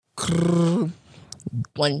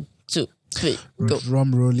1, 2, 3, go.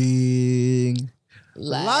 Drum rolling.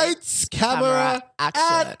 Lights, camera, action.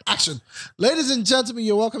 and action. Ladies and gentlemen,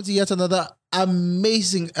 you're welcome to yet another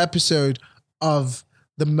amazing episode of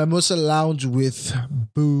the Mimosa Lounge with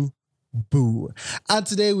Boo Boo. And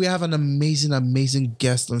today we have an amazing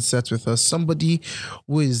guest on set with us. Somebody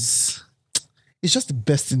who is just the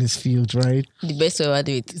best in his field, right? The best way I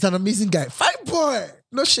do it. He's an amazing guy. Fine boy.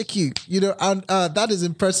 No shaky. And that is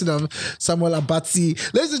in person of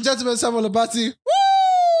SamuelAbati. Ladies and gentlemen, SamuelAbati.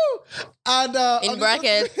 Woo! And in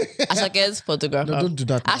bracket, Asake's photographer. No, don't do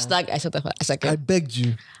that. Hashtag I shot Asake. I begged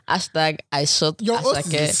you. Hashtag I shot Your host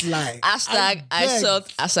Asake. is sly. Hashtag I shot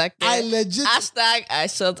Asake. I legit. Hashtag I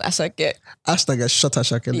shot Asake. Hashtag I shot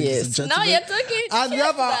Asake. Yes. Now you're talking. And we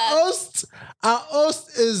have our host. Our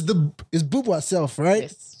host is Boo Boo herself, right?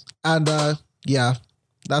 Yes. And yeah,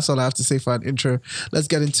 that's all I have to say for an intro. Let's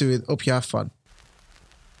get into it. Hope you have fun.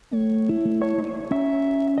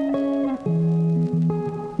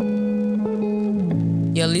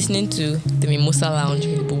 You're listening to the Mimosa Lounge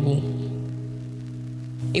with Boo Boo,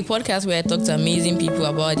 a podcast where I talk to amazing people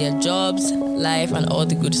about their jobs, life, and all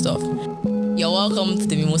the good stuff. You're welcome to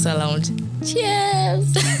the Mimosa Lounge.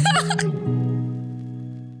 Cheers!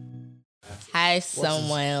 Hi,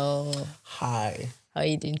 Samuel. Hi. How are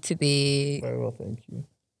you doing today? Very well, thank you.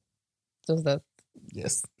 Just that.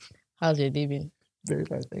 Yes. How's your day been? Very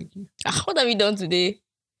fine, thank you. What have you done today?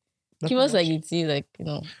 Nothing Give us much. like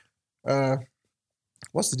it's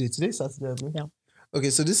What's the day? Today's Saturday, I think. Yeah. Okay,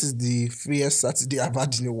 so this is the freest Saturday I've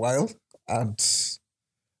had in a while, and it's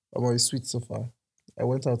sweet so far. I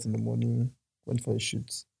went out in the morning, went for a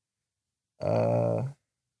shoot.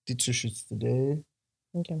 Did 2 shoots today.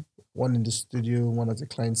 Okay. One in the studio, one at the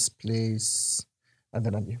client's place, and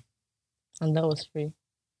then I'm here. And that was free.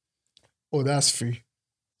 Oh, that's free.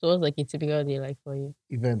 So what's like a typical day like for you?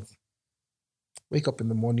 Event. Wake up in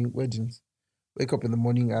the morning, weddings. Wake up in the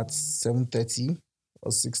morning at 7:30 or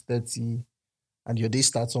 6:30, and your day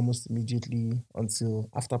starts almost immediately until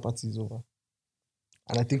after party is over.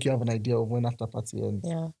 And I think you have an idea of when after party ends.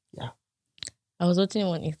 Yeah. I was watching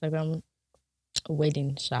one Instagram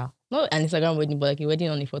wedding show. Not an Instagram wedding, but like a wedding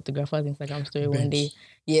on a photographer's Instagram story one day.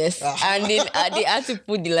 Yes. And then they had to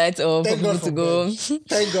put the lights on for Thank people God to for go.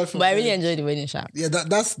 Thank God for But I really bench. enjoyed the wedding show. Yeah,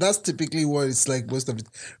 that's typically what it's like most of it.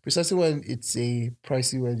 Precisely when it's a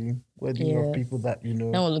pricey wedding Yes. of people that,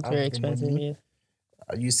 That one looked have very the expensive, money. yes.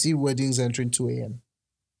 You see weddings entering 2 a.m.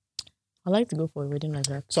 I like to go for a wedding like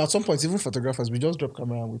that. So at some point, even photographers, we just drop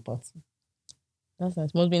camera and we party. That's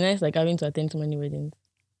nice. Must be nice like having to attend so many weddings.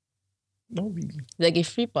 Not really. Like a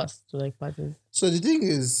free pass to like parties. So the thing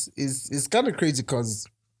is it's kind of crazy because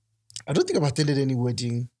I don't think I've attended any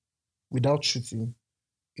wedding without shooting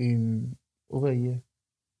in over a year.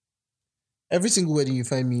 Every single wedding you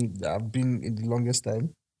find me that I've been in the longest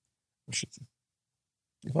time, I'm shooting.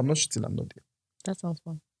 If I'm not shooting, I'm not there. That sounds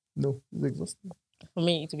fun. No, it's exhausting. For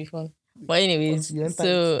me, it would be fun. But anyways, You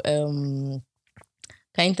enter so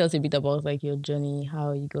can you tell us a bit about like your journey,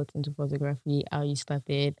 how you got into photography, how you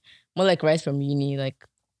started, more like right from uni, like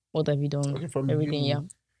what have you done, Okay, from everything, uni.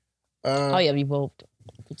 how you have evolved,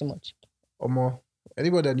 pretty much. Omo,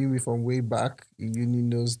 anybody that knew me from way back in uni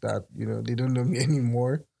knows that, they don't know me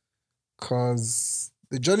anymore. Because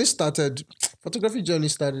photography journey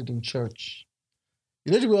started in church.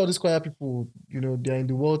 You know the way all these choir people, they're in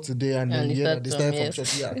the world today and then they they start start from yes.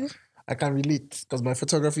 church. Yeah, I can relate because my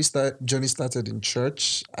photography journey started in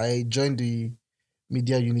church. I joined the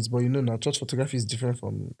media unit, but now church photography is different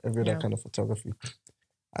from every other kind of photography.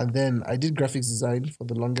 And then I did graphics design for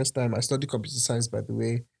the longest time. I studied computer science, by the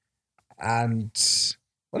way. And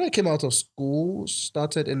when I came out of school,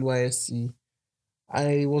 started NYSC,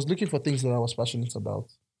 I was looking for things that I was passionate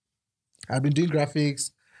about. I'd been doing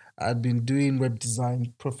graphics. I'd been doing web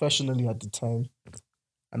design professionally at the time.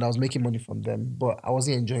 And I was making money from them, but I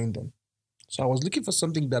wasn't enjoying them. So I was looking for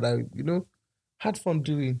something that I, had fun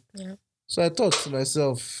doing. Yeah. So I thought to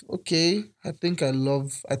myself, okay, I think I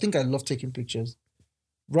love taking pictures.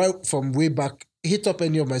 Right from way back, hit up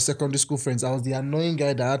any of my secondary school friends. I was the annoying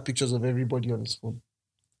guy that had pictures of everybody on his phone.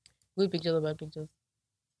 Good pictures or bad pictures?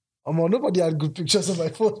 Nobody had good pictures on my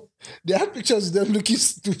phone. They had pictures of them looking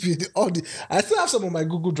stupid. I still have some on my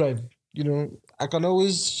Google Drive. I can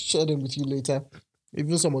always share them with you later.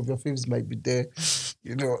 Even some of your faves might be there.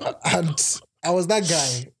 And I was that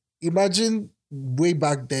guy. Imagine way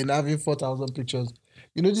back then having 4,000 pictures.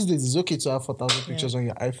 These days it's okay to have 4,000 pictures on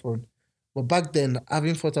your iPhone. But back then,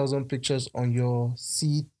 having 4,000 pictures on your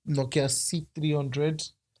Nokia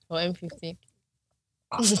C300 Or M50.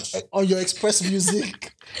 on your Express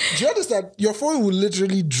Music. Do you understand? Your phone will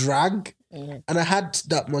literally drag And I had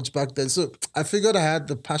that much back then. So I figured I had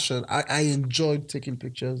the passion. I enjoyed taking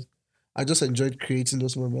pictures. I just enjoyed creating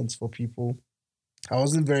those moments for people. I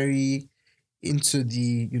wasn't very into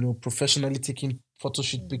the, professionally taking photo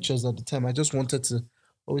shoot pictures at the time. I just wanted to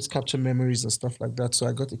always capture memories and stuff like that. So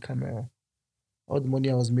I got a camera. All the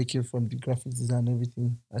money I was making from the graphics design and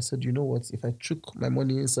everything, I said, you know what? If I took my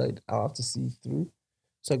money inside, I'll have to see it through.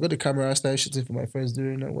 So I got the camera, I started shooting for my friends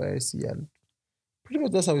during NYSC, and pretty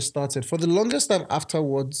much that's how it started. For the longest time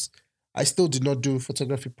afterwards, I still did not do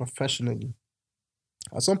photography professionally.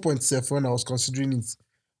 At some point, Seth, when I was considering it,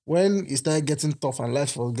 when it started getting tough and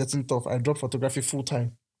life was getting tough, I dropped photography full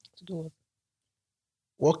time. To do what?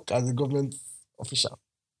 Work as a government official,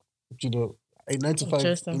 a 9 to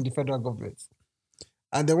 5 in the federal government.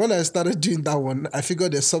 And then when I started doing that one, I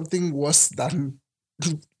figured there's something worse than,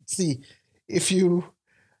 see, if you,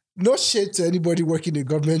 no shade to anybody working a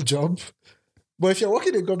government job, but if you're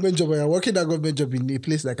working a government job and you're working that government job in a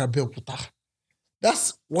place like Abeokuta,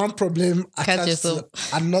 that's one problem attached to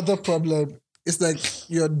another problem. It's like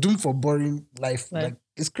you're doomed for boring life. Right. Like,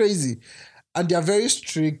 it's crazy. And they're very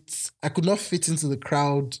strict. I could not fit into the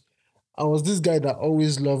crowd. I was this guy that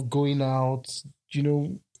always loved going out,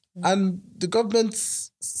 and the government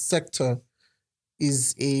sector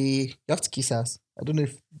is you have to kiss ass. I don't know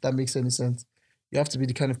if that makes any sense. You have to be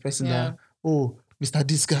the kind of person that, Mr.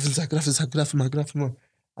 This, graphics,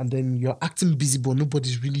 and then you're acting busy, but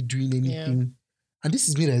nobody's really doing anything. Yeah. And this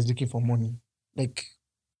is me that is looking for money. Like,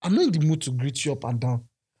 I'm not in the mood to greet you up and down.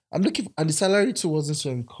 I'm looking and the salary too wasn't so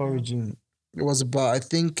encouraging. It was about, I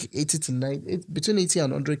think, 80 to 90, between 80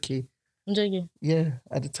 and 100K. 100K? Yeah,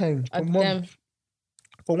 at the time. At the time.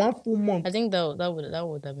 For one full month. I think that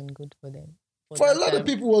would have been good for them. For a lot of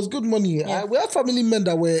people, it was good money. Yeah. We had family men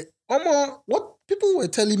that were, what people were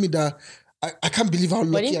telling me that I can't believe how lucky I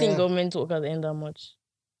am. But I didn't think government workers earn that much.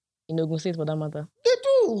 In Ogun State, for that matter. They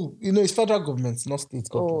do. It's federal government, not state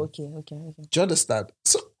government. Oh, okay. Do you understand?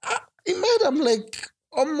 So in my head, I'm like,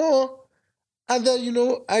 and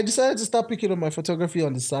then, I decided to start picking up my photography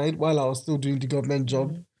on the side while I was still doing the government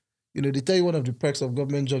job. They tell you one of the perks of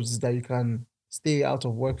government jobs is that you can stay out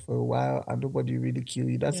of work for a while and nobody really kill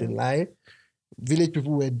you. That's a lie. Village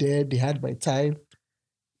people were there. They had my time.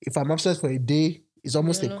 If I'm upset for a day, it's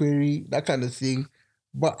almost a query, that kind of thing.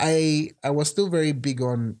 But I was still very big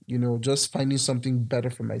on, just finding something better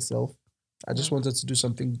for myself. I just wanted to do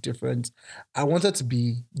something different. I wanted to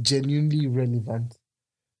be genuinely relevant.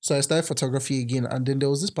 So I started photography again. And then there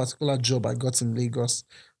was this particular job I got in Lagos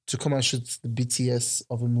to come and shoot the BTS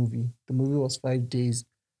of a movie. The movie was 5 days.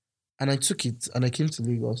 And I took it and I came to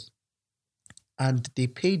Lagos. And they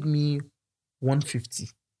paid me 150.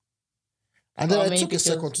 And then I took a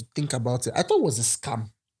second to think about it. I thought it was a scam.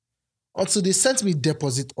 Until they sent me a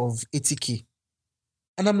deposit of 80K.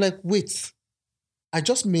 And I'm like, wait, I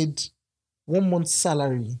just made 1 month's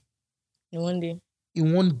salary. In 1 day?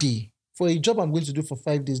 In 1 day. For a job I'm going to do for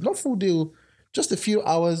 5 days. Not full day, just a few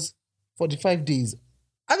hours for the 5 days.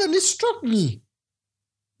 And then it struck me.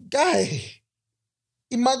 Guy,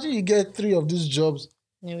 imagine you get 3 of these jobs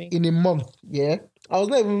in a month, yeah? I was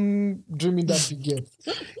not even dreaming that big yet.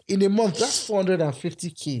 In a month, that's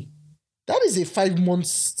 450K. That is a 5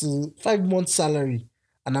 month salary.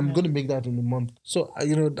 And I'm going to make that in a month. So,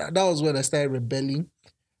 that was when I started rebelling.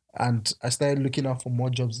 And I started looking out for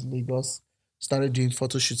more jobs in Lagos. Started doing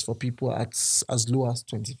photo shoots for people at as low as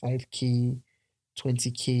 25K,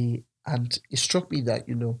 20K. And it struck me that,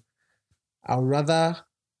 I'd rather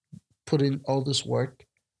put in all this work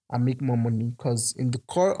and make more money. Because in the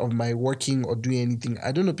core of my working or doing anything,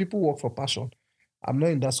 I don't know, people work for passion. I'm not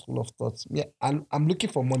in that school of thought. Yeah, I'm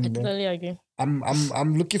looking for money, man. Totally agree.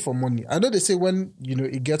 I'm looking for money. I know they say when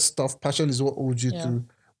it gets tough, passion is what holds you through.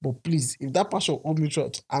 But please, if that passion holds me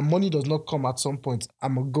through and money does not come at some point,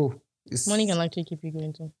 I'm a go. Money can actually keep you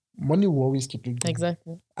going too. Money will always keep you going.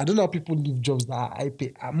 Exactly. I don't know how people leave jobs that I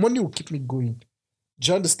pay. Money will keep me going.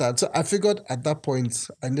 Do you understand? So I figured at that point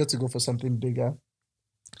I needed to go for something bigger.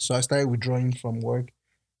 So I started withdrawing from work.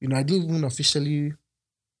 I didn't even officially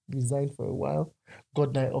resign for a while.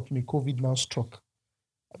 God now helped me. COVID now struck.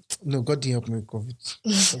 No, God didn't help me with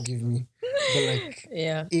COVID. Forgive me.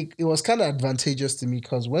 But it was kind of advantageous to me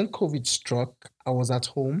because when COVID struck, I was at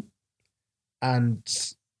home and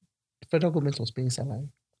the federal government was paying salary.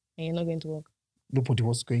 And you're not going to work? Nobody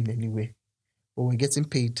was going anywhere. But we're getting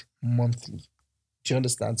paid monthly. Do you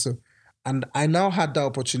understand? So, and I now had that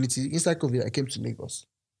opportunity. Inside COVID, I came to Lagos.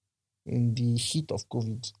 In the heat of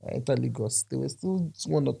COVID, I entered Lagos. There were still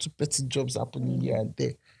 1 or 2 petty jobs happening here and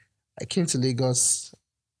there. I came to Lagos.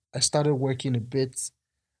 I started working a bit.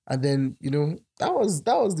 And then, that was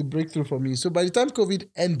the breakthrough for me. So by the time COVID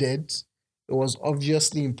ended, it was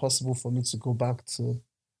obviously impossible for me to go back to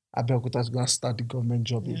Abeokuta to go and start the government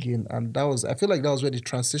job again. And I feel like that was where the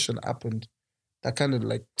transition happened. That kind of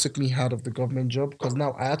like took me out of the government job because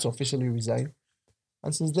now I had to officially resign.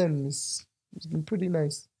 And since then, it's been pretty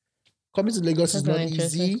nice. Coming to Lagos is not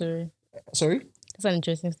easy. Story. Sorry? That's an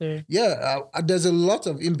interesting story. Yeah, there's a lot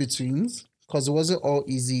of in-betweens because it wasn't all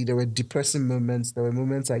easy. There were depressing moments. There were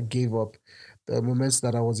moments I gave up. There were moments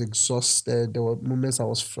that I was exhausted. There were moments I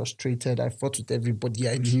was frustrated. I fought with everybody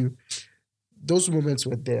I knew. Those moments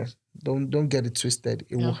were there. Don't get it twisted.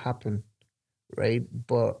 It will happen, right?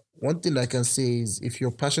 But one thing I can say is if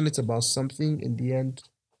you're passionate about something, in the end,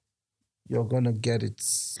 you're gonna get it.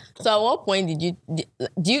 So at what point do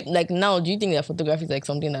you like now, do you think that photography is like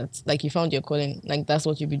something that like you found your calling? Like that's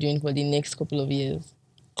what you'll be doing for the next couple of years?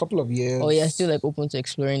 Couple of years. Or you're still like open to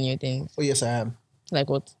exploring new things? Oh yes, I am. Like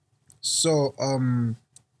what? So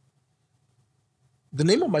the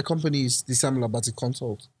name of my company is TheSamuelAbati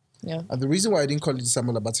Consult. Yeah. And the reason why I didn't call it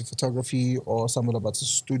TheSamuelAbati Photography or SamuelAbati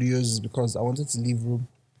Studios is because I wanted to leave room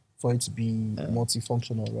for it to be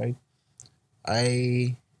multifunctional, right?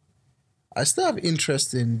 I still have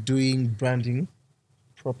interest in doing branding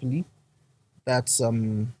properly. That's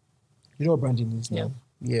you know what branding is now?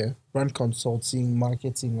 Yeah. Brand consulting,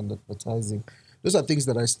 marketing, and advertising. Those are things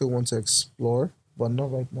that I still want to explore, but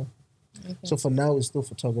not right now. Okay. So for now, it's still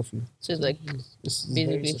photography. So it's like it's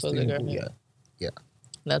basically photography. Yeah.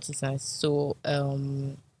 That's nice. So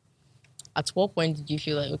at what point did you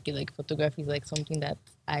feel like, okay, like photography is like something that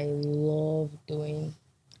I love doing?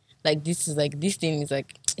 Like this thing is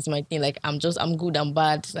like, it's my thing. Like I'm good, I'm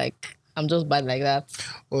bad. Like I'm just bad like that.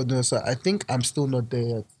 Oh no, so I think I'm still not there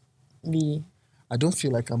yet. Really? I don't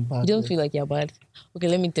feel like I'm bad. You don't feel like you're bad? Okay,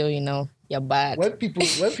 let me tell you now. You're bad. When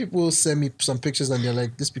people send me some pictures and they're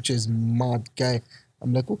like, this picture is mad, guy,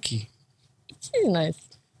 I'm like, okay. It's really nice.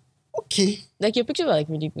 Okay. Like your pictures are like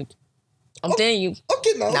really good. I'm telling you.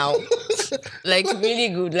 Okay now. Like really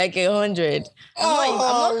good, like 100. I'm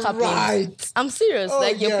not happy. Right. I'm serious.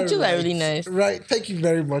 Like your pictures are really nice. Right. Thank you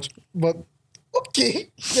very much. But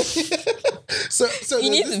okay. so you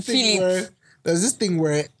need to feel it. There's this thing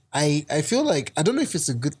where I feel like I don't know if it's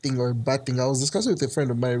a good thing or a bad thing. I was discussing with a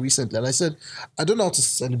friend of mine recently, and I said I don't know how to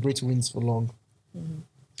celebrate wins for long. Mm-hmm.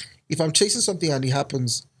 If I'm chasing something and it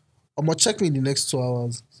happens, I'm gonna check me in the next 2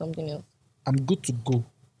 hours. Something else. I'm good to go.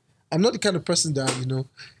 I'm not the kind of person that,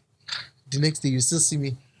 the next day you still see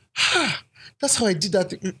me. That's how I did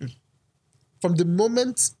that. From the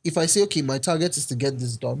moment, if I say, okay, my target is to get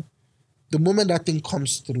this done, the moment that thing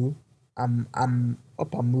comes through, I'm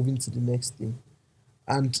up and moving to the next thing.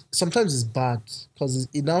 And sometimes it's bad because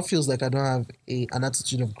it now feels like I don't have an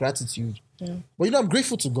attitude of gratitude. Yeah. But I'm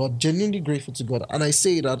grateful to God, genuinely grateful to God. And I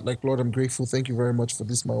say that like, Lord, I'm grateful. Thank you very much for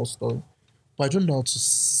this milestone. But I don't know how to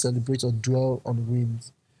celebrate or dwell on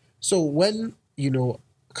wins. So when,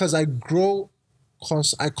 because I grow,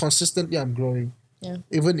 I consistently am growing. Yeah.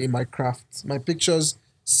 Even in my craft. My pictures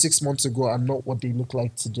 6 months ago are not what they look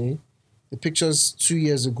like today. The pictures 2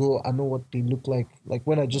 years ago are not what they look like. Like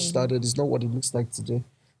when I just started, it's not what it looks like today.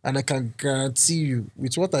 And I can guarantee you,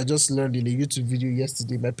 with what I just learned in a YouTube video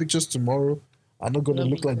yesterday, my pictures tomorrow are not going to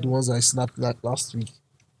look like the ones I snapped last week.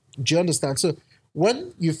 Do you understand? So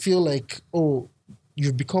when you feel like, oh,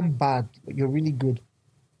 you've become bad, you're really good,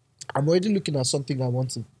 I'm already looking at something I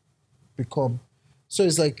want to become. So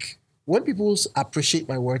it's like, when people appreciate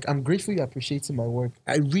my work, I'm grateful you're appreciating my work.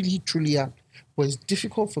 I really, truly am. But it's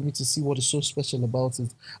difficult for me to see what is so special about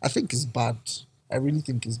it. I think it's bad. I really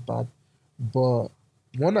think it's bad. But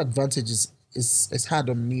one advantage is hard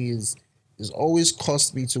on me is always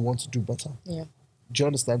caused me to want to do better. Yeah. Do you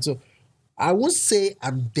understand? So I won't say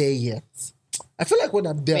I'm there yet. I feel like when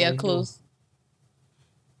I'm there, you're close.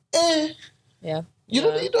 Yeah.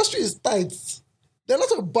 The industry is tight. There are a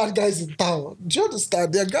lot of bad guys in town. Do you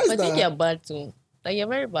understand? There are guys I think you're bad too. Like you're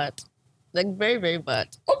very bad. Like very, very bad.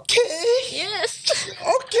 Okay. Yes.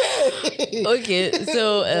 Okay. Okay.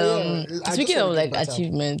 So speaking of like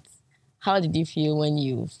achievements, how did you feel when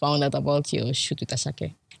you found out about your shoot with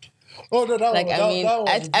Ashake? Oh no, that like one. I mean,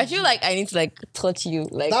 I feel like I need to like touch you.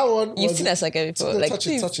 Like that one. You've seen Ashake before. No, like touch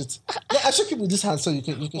it. No, I shake it with this hand so you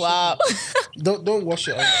can. Wow. Don't wash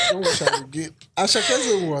it. Don't wash it.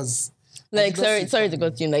 Ashake's was. Like sorry to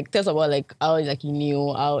cut you. Like tell us about like how like you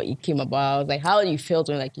knew how it came about. Like how you felt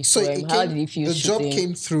when like you saw him. How did you feel? The shooting? job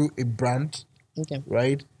came through a brand. Okay.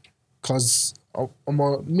 Right? Because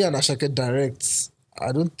me and Ashake direct.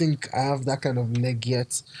 I don't think I have that kind of leg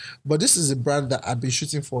yet. But this is a brand that I've been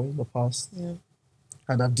shooting for in the past. Yeah.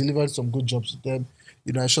 And I've delivered some good jobs with them.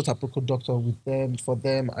 I shot Aproko Doctor for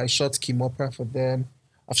them. I shot Kim Opera for them.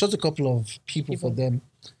 I've shot a couple of people for them.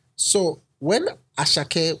 So when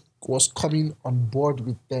Ashake was coming on board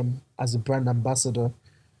with them as a brand ambassador,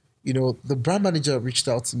 the brand manager reached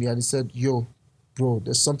out to me and he said, yo, bro,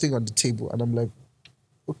 there's something on the table. And I'm like,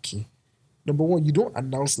 okay. Number one, you don't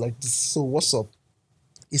announce like this. So what's up?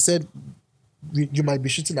 He said, you might be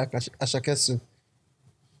shooting at Ashake soon.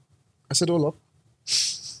 I said, hold up.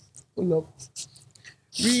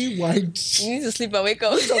 Rewind. You need to sleep and wake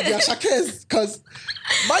up. Which of the Ashakes? Because,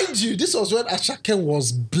 mind you, this was when Ashake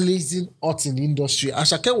was blazing hot in the industry.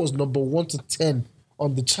 Ashake was number 1 to 10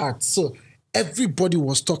 on the chart. So everybody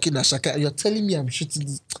was talking Ashake. You're telling me I'm shooting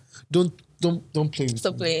this. Don't play with me.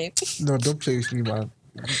 Stop playing. No, don't play with me, man.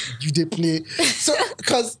 You did play. So,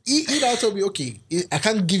 because he now told me, okay, I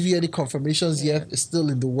can't give you any confirmations yet. It's still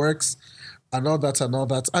in the works and all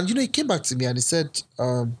that. And, he came back to me and he said,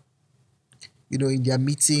 in their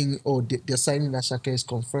meeting, they're signing Ashake is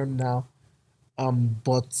confirmed now.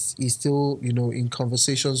 But he's still, in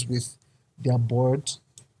conversations with their board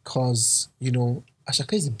because,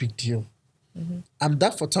 Ashake is a big deal. Mm-hmm. I'm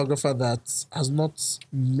that photographer that has not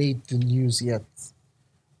made the news yet.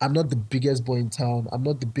 I'm not the biggest boy in town. I'm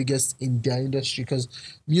not the biggest in their industry because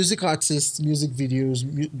music artists, music videos,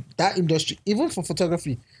 that industry, even for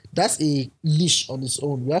photography, that's a niche on its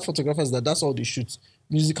own. We have photographers that's all they shoot.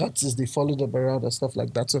 Music artists, they follow them around and stuff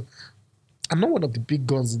like that. So I'm not one of the big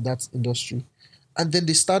guns in that industry. And then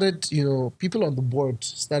they started, people on the board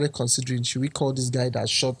started considering, should we call this guy that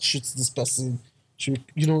shoots this person? Should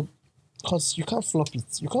we, because you can't flop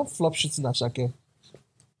it. You can't flop shooting Ashake.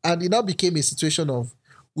 And it now became a situation of,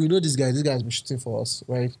 we know this guy has been shooting for us,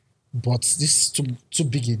 right? But this is too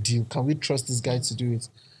big a deal. Can we trust this guy to do it?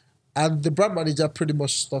 And the brand manager pretty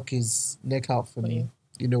much stuck his neck out for me,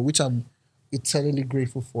 which I'm eternally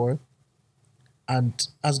grateful for. And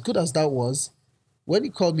as good as that was, when he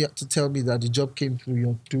called me up to tell me that the job came through,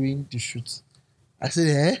 you're doing the shoot, I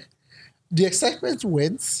said, The excitement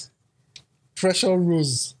went, pressure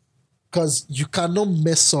rose, because you cannot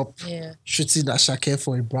mess up shooting Ashake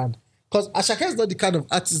for a brand. Because Ashake is not the kind of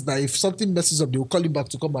artist that if something messes up, they will call him back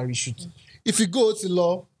to come and reshoot. Mm. If you go to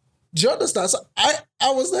law, do you understand? So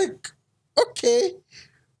I was like, okay.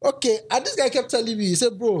 And this guy kept telling me, he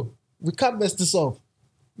said, bro, we can't mess this up.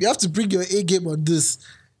 You have to bring your A game on this.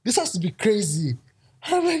 This has to be crazy.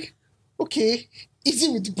 And I'm like, okay,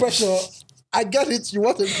 easy with the pressure. I get it. You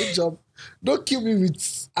want a good job. Don't kill me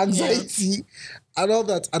with anxiety and all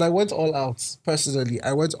that. And I went all out, personally.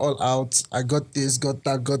 I went all out. I got this, got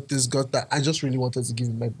that. I just really wanted to give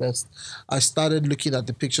it my best. I started looking at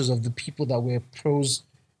the pictures of the people that were pros,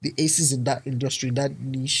 the aces in that industry, that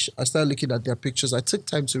niche. I started looking at their pictures. I took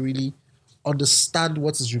time to really understand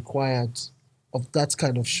what is required of that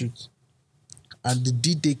kind of shoot. And the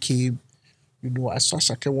D-Day came. I saw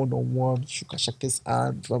Ashake one-on-one, shook Ashake's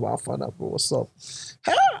hand, bro, what's up?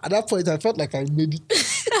 At that point, I felt like I made it.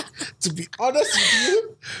 To be honest with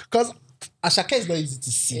you, because Ashake is not easy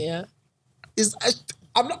to see. Yeah.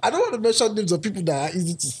 I don't want to mention names of people that are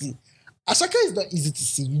easy to see. Ashake is not easy to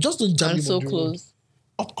see. You just don't jam him so on the close.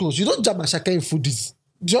 road. Up close. You don't jam Ashake in foodies.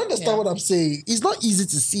 Do you understand what I'm saying? It's not easy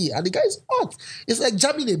to see. And the guy is hot. It's like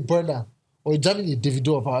jamming a burner or jamming a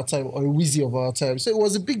Davido of our time or a Wheezy of our time. So it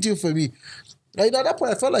was a big deal for me. And at that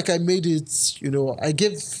point, I felt like I made it. I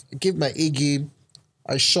gave my A game.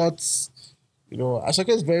 I shot. Ashake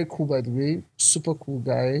is very cool, by the way. Super cool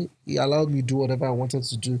guy. He allowed me to do whatever I wanted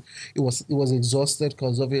to do. It was exhausted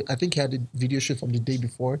because of it. I think he had a video shoot from the day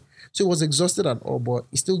before. So it was exhausted and all, but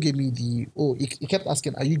he still gave me he kept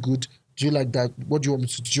asking, are you good? Do you like that? What do you want me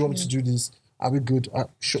to do? Do you want me to do this? Are we good?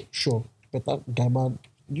 Sure. But that guy, man,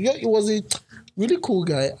 it was a really cool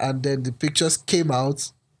guy. And then the pictures came out.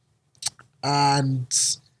 And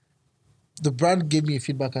the brand gave me a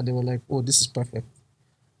feedback and they were like, oh, this is perfect.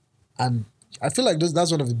 And I feel like that's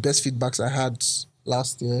one of the best feedbacks I had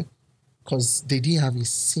last year because they didn't have a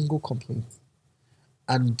single complaint.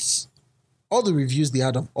 And all the reviews they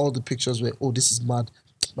had of all the pictures were, oh, this is mad.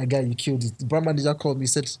 My guy, you killed it. The brand manager called me,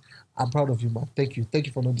 said, I'm proud of you, man. Thank you. Thank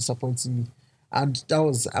you for not disappointing me. And I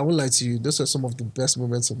won't lie to you, those were some of the best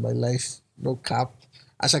moments of my life. No cap.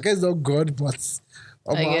 Ashake is not good, but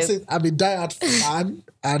I'm a diehard fan,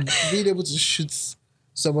 and being able to shoot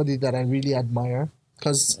somebody that I really admire,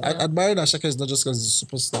 because admiring Ashake is not just because he's a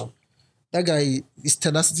superstar. That guy, his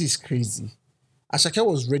tenacity is crazy. Ashake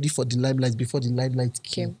was ready for the limelight before the limelight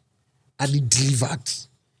came, and he delivered.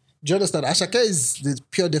 Do you understand? Ashake is the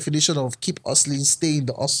pure definition of keep hustling, stay in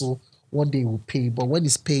the hustle. One day it will pay, but when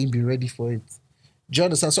it's paying, be ready for it. Do you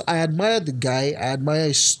understand? So I admire the guy. I admire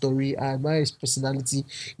his story. I admire his personality.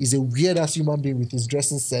 He's a weird-ass human being with his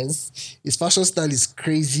dressing sense. His fashion style is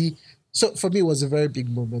crazy. So for me, it was a very big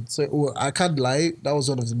moment. So I can't lie, that was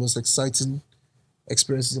one of the most exciting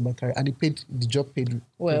experiences in my career, and the job paid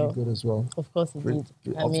Well, pretty good as well. of course it did.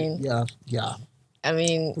 Yeah, I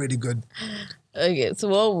mean, pretty good. okay. So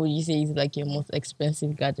what would you say is like your most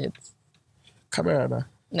expensive gadget? Camera, nah.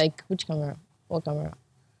 Like which camera? What camera?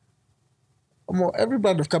 Every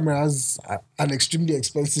brand of camera has an extremely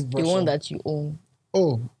expensive version. The one that you own.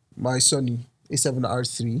 Oh, my Sony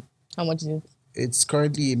A7R3. How much is it? It's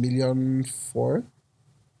currently $1,400,000.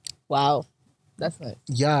 Wow, that's nice.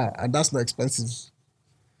 Yeah, and that's not expensive.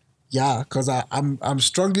 Yeah, because I'm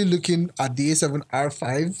strongly looking at the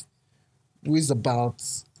A7R5, who is about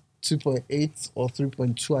 2.8 or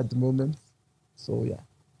 3.2 at the moment. So yeah.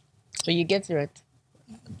 So you get it right.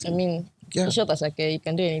 I mean, Yeah. you shot Asake, you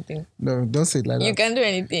can do anything. No, don't say it like that. You can do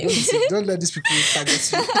anything. Don't let these people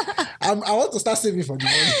target you. I want to start saving for the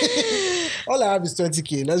money. All I have is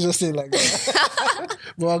 20K. Let's just say it like that.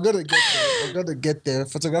 But I'm gonna get there. I'm gonna get there.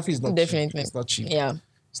 Photography is not Definitely. cheap. It's not cheap. Yeah.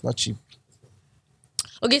 It's not cheap.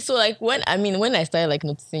 Okay, so like when I started like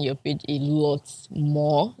noticing your page a lot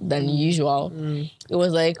more than usual, it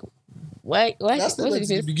was like, why That's not like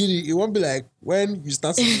the beginning. It won't be like when you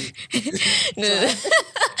start seeing no,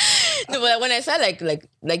 no, but when I started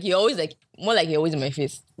like you're always like more like you're always in my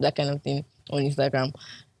face, that kind of thing on Instagram.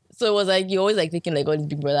 So it was like you're always like taking like all these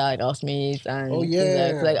Big Brother like housemates and Oh, things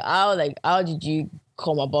yeah. like how did you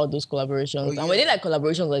come about those collaborations? And were they like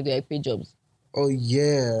collaborations like they like paid jobs? Oh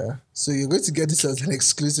yeah. So you're going to get this as an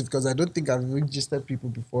exclusive because I don't think I've registered people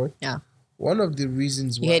before. Yeah. One of the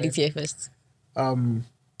reasons why You heard it here first.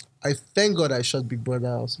 I thank God I shot Big Brother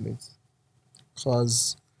housemates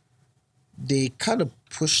because they kind of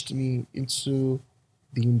pushed me into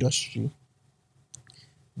the industry.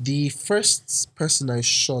 The first person I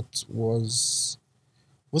shot was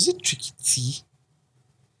it Tricky T?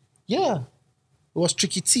 Yeah, it was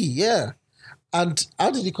Tricky T, yeah. And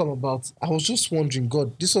how did it come about? I was just wondering,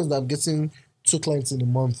 God, this was that I'm getting 2 clients in a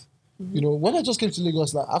month. You know, when I just came to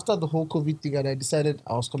Lagos, like after the whole COVID thing, and I decided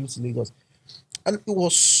I was coming to Lagos, and it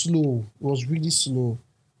was slow. It was really slow.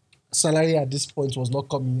 Salary at this point was not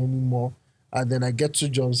coming anymore. And then I get 2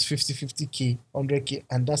 jobs, 50K, 100K,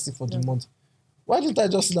 and that's it for the month. Why didn't I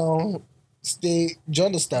just now stay? Do you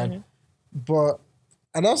understand? But,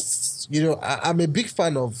 and that's, you know, I'm a big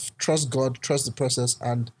fan of trust God, trust the process,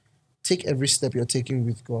 and take every step you're taking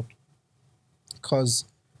with God. Because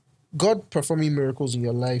God performing miracles in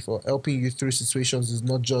your life or helping you through situations is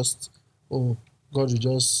not just, oh, God will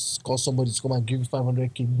just call somebody to come and give you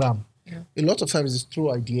 500K, bam. Yeah. A lot of times it's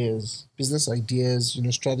through ideas, business ideas, you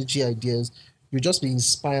know, strategy ideas. You just be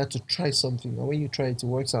inspired to try something. And when you try it, it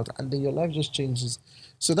works out. And then your life just changes.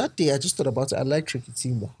 So that day, I just thought about it. I like Tricky T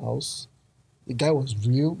in the house. The guy was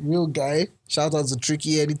real guy. Shout out to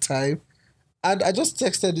Tricky anytime. And I just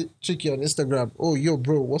texted Tricky on Instagram. Oh, yo,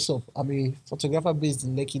 bro, what's up? I'm a photographer based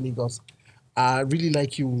in Lekki, Lagos. I really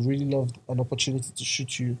like you. Really love an opportunity to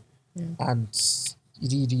shoot you. Yeah. And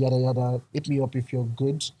yada, yada. Hit me up if you're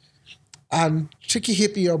good. And Tricky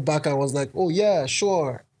hit me up back. I was like, oh, yeah,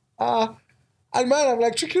 sure. And man, I'm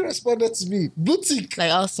like, Tricky responded to me. Blue tick.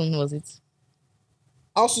 Like, how soon was it?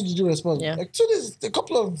 How soon did you respond? Yeah. Like 2 days,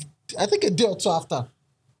 I think a day or 2 after.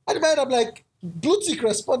 And man, I'm like, Blue tick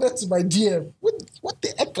responded to my DM. What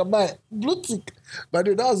the heck am I? Blue tick. But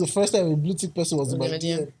that was the first time a blue tick person was in my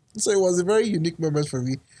DM. So it was a very unique moment for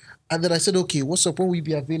me. And then I said, okay, what's up? When will you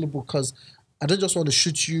be available? Because I don't just want to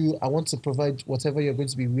shoot you. I want to provide whatever you're going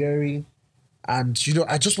to be wearing. And, you know,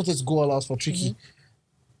 I just wanted to go all out for Tricky.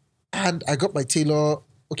 And I got my tailor,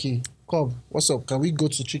 okay, come, what's up? Can we go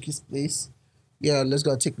to Tricky's place? Yeah, let's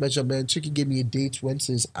go and take measurements. Tricky gave me a date, went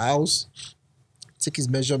to his house, took his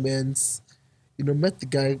measurements, you know, met the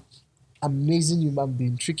guy. Amazing human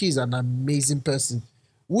being. Tricky is an amazing person.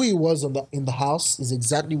 Who he was in the house is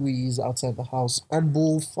exactly who he is outside the house.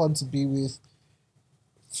 Humble, fun to be with,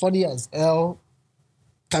 funny as hell.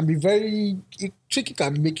 Can be Tricky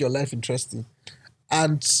can make your life interesting.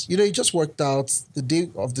 And, you know, it just worked out. The day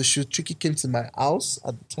of the shoot, Tricky came to my house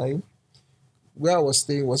at the time. Where I was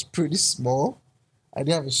staying was pretty small. I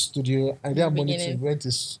didn't have a studio. I didn't have money to rent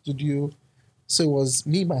a studio. So it was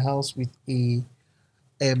me in my house with a,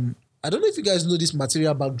 I don't know if you guys know this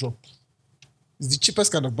material backdrop. It's the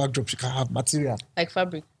cheapest kind of backdrop you can have, material. Like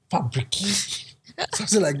fabric.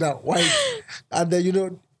 Something like that, white. And then, you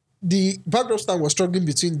know, the backdrop stand was struggling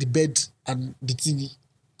between the bed and the TV.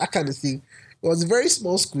 That kind of thing. It was a very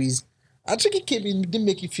small squeeze. And Tricky came in, didn't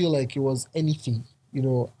make it feel like it was anything. You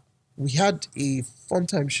know, we had a fun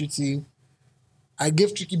time shooting. I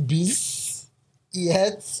gave Tricky bees. He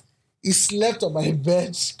ate. He slept on my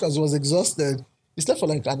bed because he was exhausted. He slept for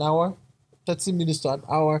like an hour. 30 minutes to an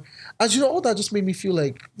hour. And you know, all that just made me feel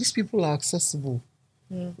like these people are accessible.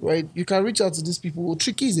 Right? You can reach out to these people. Well,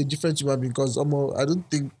 Tricky is a different human being because I don't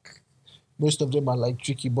think most of them are like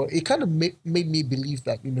Tricky, but it kind of made me believe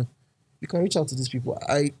that, you know, you can reach out to these people.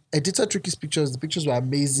 I edited Tricky's pictures. The pictures were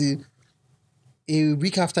amazing. A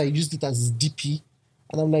week after, I used it as his DP.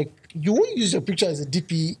 And I'm like, you won't use your picture as a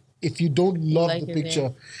DP if you don't love like the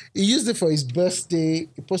picture. He used it for his birthday.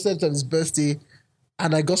 He posted it on his birthday.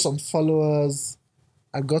 And I got some followers.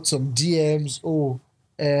 I got some DMs.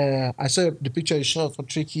 I saw the picture you shot for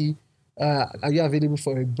Tricky. Are you available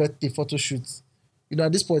for a birthday photo shoot? You know,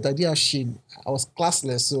 at this point, I didn't have shame. I was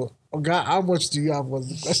classless. So, God, how much do you have was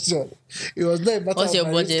the question. It was not a matter What's of your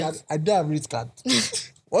my budget? Card. I didn't have rate card.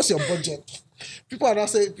 What's your budget? People are now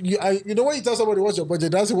saying, you know, when you tell somebody what's your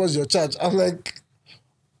budget, that's what's your charge. I'm like,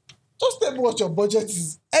 just tell me what your budget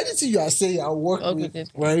is. Anything you are saying, I'll work with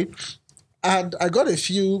it, right? And I got a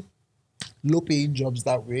few low-paying jobs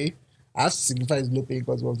that way. I have to signify it's low-paying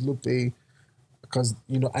because it was low-paying. Because,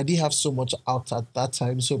 you know, I didn't have so much out at that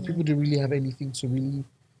time. So people didn't really have anything to really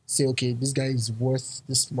say, okay, this guy is worth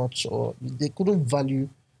this much. Or they couldn't value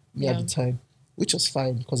me at the time, which was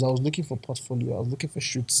fine because I was looking for portfolio. I was looking for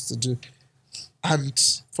shoots to do. And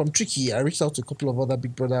from Tricky, I reached out to a couple of other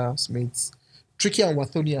Big Brother mates. Tricky and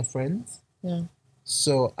Watoni are friends. Yeah.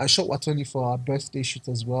 So I shot Watoni for our birthday shoot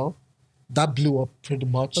as well. That blew up pretty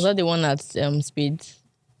much. Was that the one at Speed?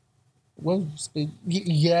 Well,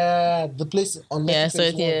 yeah, the place on where she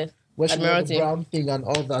wore the brown thing and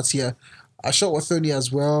all that. Yeah, I shot Watoni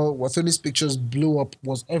as well. Wathoni's pictures blew up.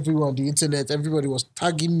 Was everywhere on the internet. Everybody was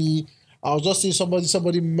tagging me. I was just seeing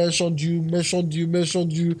somebody mentioned you.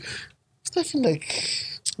 I feel like,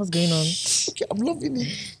 what's going on? Okay, I'm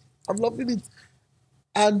loving it,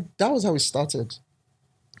 and that was how it started.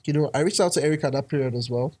 You know, I reached out to Erica that period as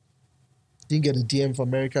well. Didn't get a DM from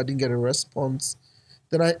America. Didn't get a response.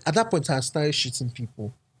 Then at that point, I started shooting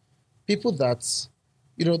people. People that,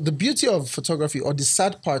 you know, the beauty of photography or the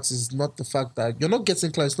sad part is not the fact that you're not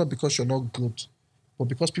getting clients, not because you're not good, but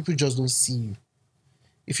because people just don't see you.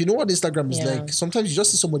 If you know what Instagram is like, sometimes you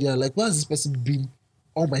just see somebody and like, why has this person been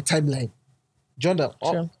on my timeline? Do you understand?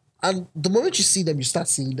 Sure. And the moment you see them, you start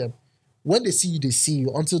seeing them. When they see you, they see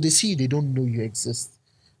you. Until they see you, they don't know you exist.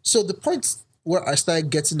 So the point where I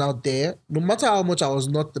started getting out there, no matter how much I was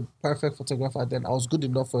not the perfect photographer then, I was good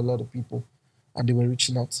enough for a lot of people and they were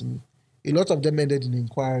reaching out to me. A lot of them ended in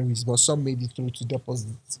inquiries, but some made it through to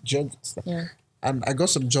deposits. Yeah. And I got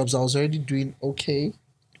some jobs. I was already doing okay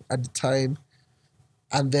at the time.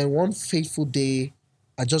 And then one fateful day,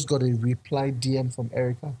 I just got a reply DM from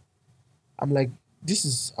Erica. I'm like, this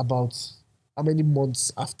is about how many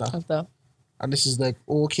months after? And this is like,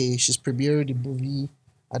 okay, she's premiering the movie.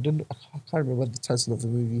 I can't remember the title of the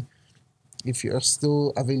movie. If you're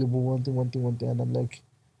still available, one thing. And I'm like,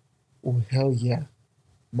 oh, hell yeah.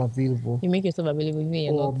 I'm available. You make yourself available.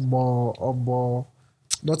 More.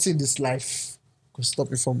 Nothing in this life could stop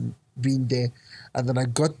me from being there. And then I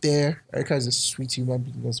got there. Erica is a sweet human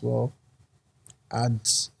being as well. And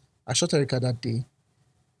I shot Erica that day.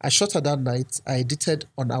 I shot her that night. I edited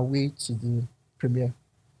on our way to the premiere.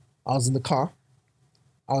 I was in the car.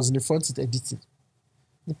 I was in the front seat editing.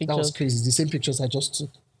 That was crazy. The same pictures I just took.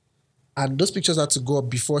 And those pictures had to go up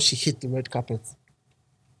before she hit the red carpet.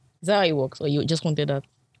 Is that how it works? Or you just wanted that?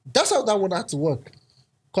 That's how that one had to work.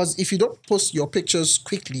 Because if you don't post your pictures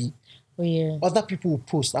quickly, other people will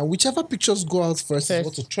post. And whichever pictures go out first is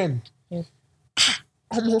what to trend. Yes.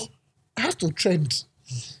 I have to trend.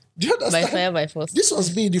 Do you understand? By fire, by force. This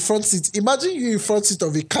was me in the front seat. Imagine you in front seat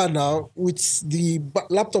of a car now with the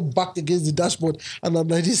laptop back against the dashboard and I'm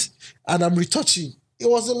like this and I'm retouching. It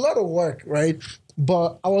was a lot of work, right?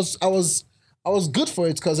 But I was good for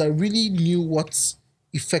it because I really knew what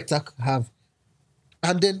effect I could have.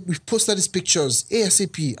 And then we posted these pictures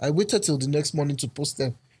ASAP. I waited till the next morning to post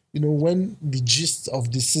them. You know, when the gist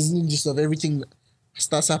of the seasoning gist of everything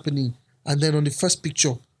starts happening. And then on the first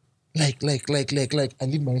picture, like, I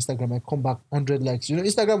leave my Instagram, I come back 100 likes. You know,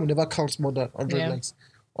 Instagram will never count more than 100 likes.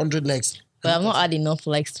 100 likes. But I've not had enough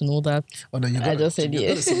likes to know that. Oh no, I just said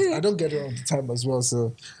yes. I don't get it all the time as well,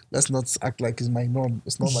 so let's not act like it's my norm.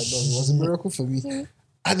 It's not my norm. It was a miracle for me.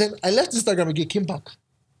 And then I left Instagram again, came back.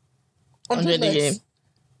 100 likes, again.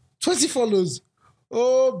 20 follows.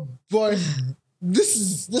 Oh boy.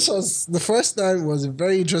 This was the first time. It was a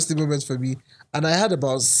very interesting moment for me. And I had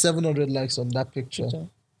about 700 likes on that picture.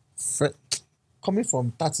 Coming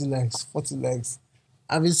from 30 likes, 40 likes.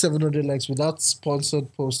 Having 700 likes without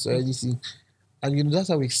sponsored posts or anything. And, you know, that's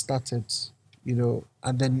how we started,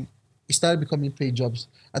 and then it started becoming paid jobs.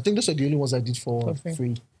 I think those are the only ones I did for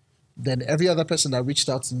free. Then every other person that reached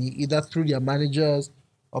out to me, either through their managers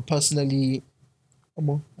or personally,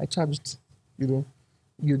 I charged,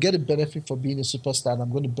 you get a benefit for being a superstar, and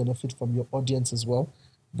I'm going to benefit from your audience as well,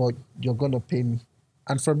 but you're going to pay me.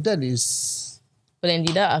 And from then is... But then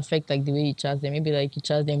did that affect like the way you charge them? Maybe like you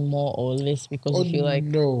charge them more or less because you feel like...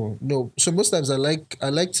 No. So most times I like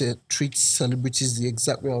to treat celebrities the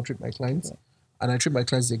exact way I'll treat my clients. Yeah. And I treat my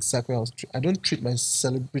clients the exact way I don't treat my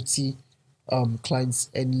celebrity clients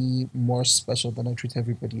any more special than I treat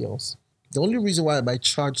everybody else. The only reason why I might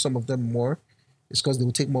charge some of them more is because they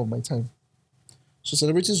will take more of my time. So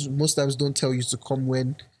celebrities most times don't tell you to come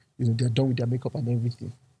when they're done with their makeup and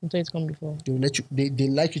everything. Until it's come before. They will let you. They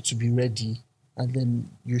like you to be ready, and then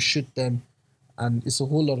you shoot them, and it's a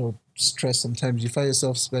whole lot of stress. Sometimes you find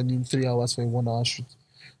yourself spending 3 hours for a 1 hour shoot.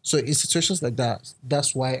 So in situations like that,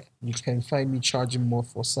 that's why you can find me charging more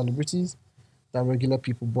for celebrities than regular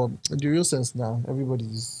people. But in the real sense now,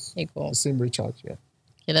 everybody's equal. The same rate charge. Yeah.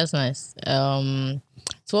 Yeah, that's nice.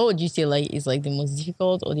 So what would you say is the most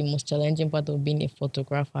difficult or the most challenging part of being a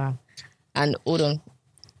photographer? And hold on,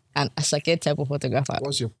 an Ashake type of photographer.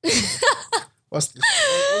 What's your... What's this?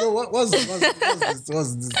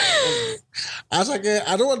 What's this? Ashake,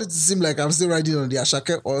 I don't want it to seem like I'm still riding on the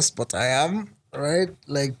Ashake horse, but I am, right?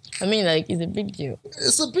 It's a big deal.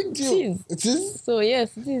 It's a big deal. It is? So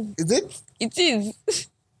yes, it is. Is it? It is.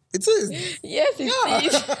 It is? Yes, it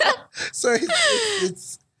is. So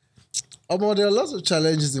it's there are lots of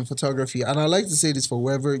challenges in photography, and I like to say this for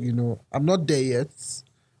whoever, I'm not there yet,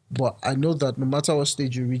 but I know that no matter what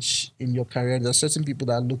stage you reach in your career, there are certain people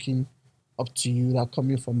that are looking up to you, that are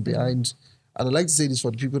coming from behind. And I like to say this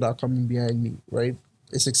for the people that are coming behind me, right?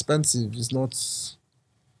 It's expensive. It's not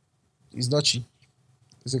cheap.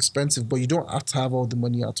 It's expensive, but you don't have to have all the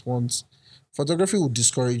money at once. Photography will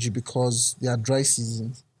discourage you because there are dry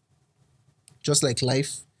seasons. Just like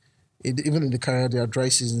life, even in the career, there are dry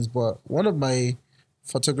seasons. But one of my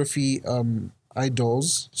photography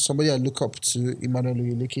idols, somebody I look up to, Emmanuel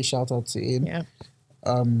Oyeleke, shout out to him. Yeah.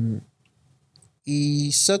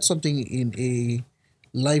 He said something in a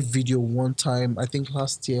live video one time, I think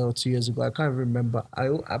last year or 2 years ago. I can't remember.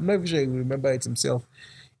 I'm not sure he will remember it himself.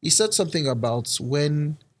 He said something about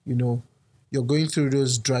when, you're going through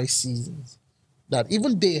those dry seasons, that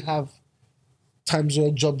even they have times where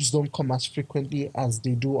jobs don't come as frequently as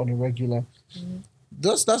they do on a regular. Mm-hmm.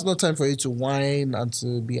 That's not time for you to whine and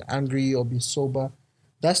to be angry or be sober.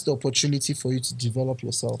 That's the opportunity for you to develop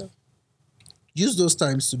yourself. Sure. Use those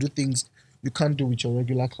times to do things you can't do with your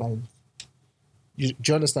regular clients. Do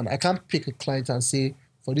you understand? I can't pick a client and say,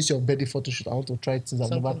 for this your birthday photo shoot, I want to try things I've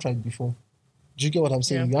never tried before. Do you get what I'm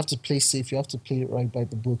saying? Yeah. You have to play safe. You have to play it right by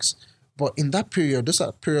the books. But in that period, those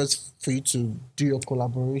are periods for you to do your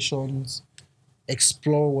collaborations,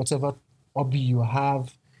 explore whatever hobby you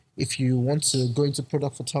have. If you want to go into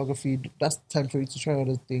product photography, that's the time for you to try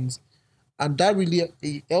other things. And that really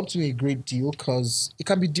helped me a great deal because it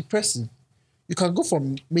can be depressing. You can go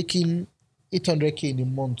from making 800K in a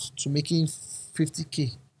month to making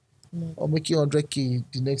 50K or making 100K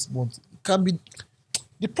the next month. It can be...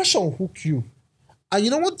 The pressure will hook you.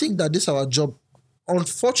 And one thing that this our job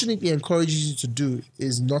unfortunately encourages you to do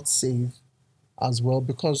is not save as well,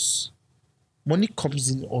 because money comes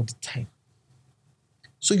in all the time.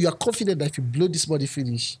 So you are confident that if you blow this money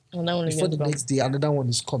finish, before the next day, another one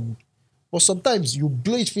is coming. But sometimes you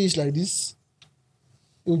blow it finish like this,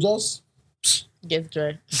 you just get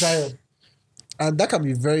dry up. And that can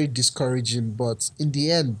be very discouraging. But in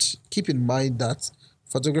the end, keep in mind that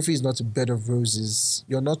photography is not a bed of roses.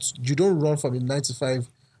 You don't run from a 9 to 5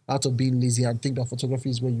 out of being lazy and think that photography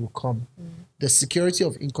is where you come. The security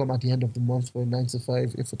of income at the end of the month for a 9 to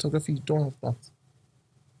 5, in photography, you don't have that.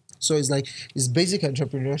 So it's basic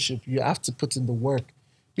entrepreneurship. You have to put in the work.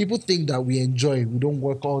 People think that we don't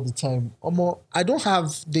work all the time. I don't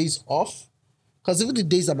have days off, because even the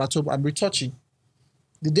days I'm at home, I'm retouching.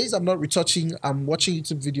 The days I'm not retouching, I'm watching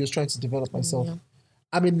YouTube videos trying to develop myself. Yeah.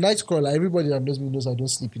 I'm a night crawler. Everybody that knows me knows I don't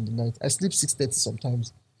sleep in the night. I sleep 6:30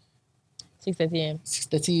 sometimes. 6:30 a.m.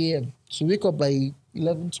 6:30 a.m. So wake up by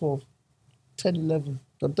 11, 12, 10, 11.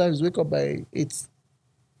 Sometimes wake up by 8.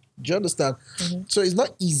 Do you understand? Mm-hmm. So it's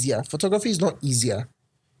not easier. Photography is not easier.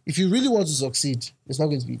 If you really want to succeed, it's not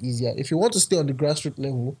going to be easier. If you want to stay on the grassroots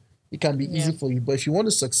level, it can be easy for you. But if you want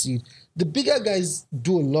to succeed, the bigger guys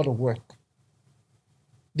do a lot of work.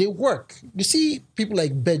 They work. You see people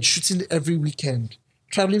like Bed shooting every weekend,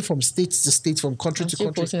 traveling from state to state, from country to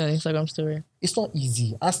country. Posting an Instagram story. It's not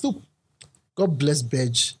easy. God bless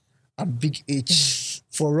Bedge and Big H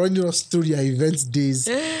for running us through their event days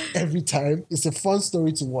every time. It's a fun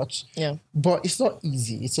story to watch. Yeah. But it's not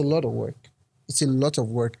easy. It's a lot of work. It's a lot of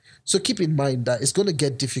work. So keep in mind that it's going to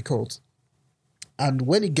get difficult. And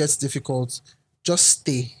when it gets difficult, just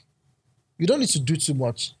stay. You don't need to do too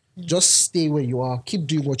much. Just stay where you are. Keep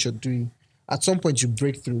doing what you're doing. At some point, you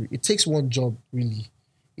break through. It takes one job, really.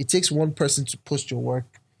 It takes one person to post your work.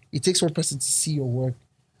 It takes one person to see your work.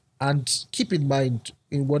 And keep in mind,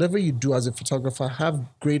 in whatever you do as a photographer, have a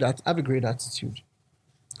great attitude.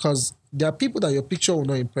 Because there are people that your picture will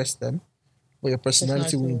not impress them, but your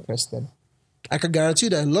personality will impress them. I can guarantee you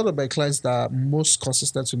that a lot of my clients that are most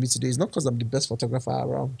consistent with me today is not because I'm the best photographer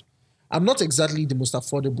around. I'm not exactly the most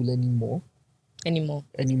affordable anymore.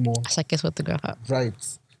 As a guest photographer. Right.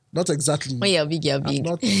 Not exactly. When you're big, you're big.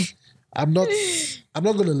 I'm not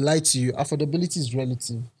going to lie to you. Affordability is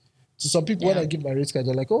relative. So some people, when I give my rate card,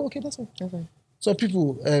 they're like, oh, okay, that's fine. Okay. Some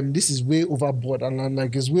people, this is way overboard. And I'm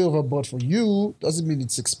like, it's way overboard for you. Doesn't mean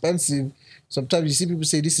it's expensive. Sometimes you see people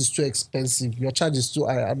say, this is too expensive. Your charge is too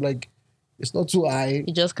high. I'm like, it's not too high.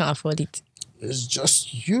 You just can't afford it. It's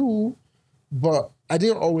just you. But I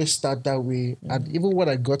didn't always start that way. And even when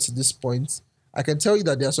I got to this point, I can tell you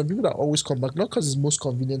that there are some people that always come back, not because it's most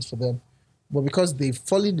convenient for them, but because they've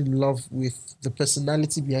fallen in love with the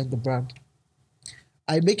personality behind the brand.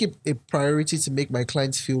 I make it a priority to make my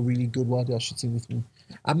clients feel really good while they are shooting with me.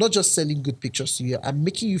 I'm not just selling good pictures to you. I'm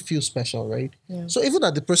making you feel special, right? Yeah. So even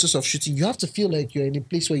at the process of shooting, you have to feel like you're in a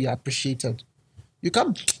place where you're appreciated. You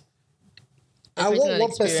can't... I want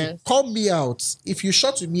one person, call me out. If you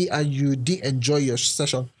shot with me and you didn't enjoy your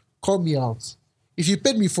session, call me out. If you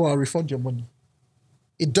paid me for, I'll refund your money.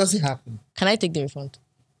 It doesn't happen. Can I take the refund?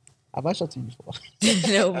 Have I shot you before?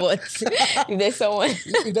 No, but if there's someone...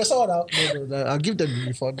 I'll give them the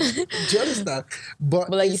refund. Do you understand? But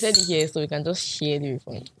like you said it here, so we can just share the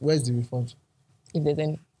refund. Where's the refund? If there's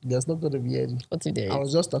any. There's not going to be any. What if there is? I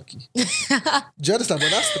was just talking. Do you understand? But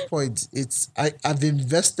that's the point. I've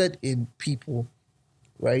invested in people,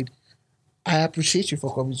 right? I appreciate you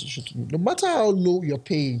for coming to shoot me. No matter how low you're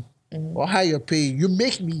paying or high you're paying, you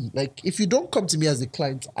make me. Like, if you don't come to me as a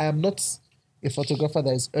client, I am not a photographer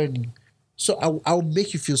that is earning. So I'll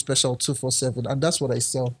make you feel special 24/7. And that's what I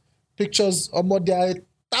sell. Pictures, there are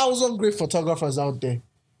 1,000 great photographers out there.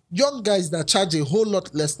 Young guys that charge a whole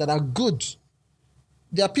lot less that are good.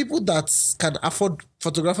 There are people that can afford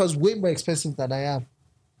photographers way more expensive than I am.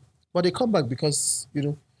 But they come back because,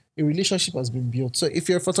 a relationship has been built. So if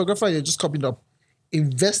you're a photographer and you're just coming up,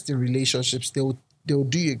 invest in relationships. They'll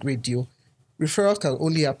do you a great deal. Referrals can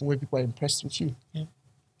only happen when people are impressed with you. Yeah.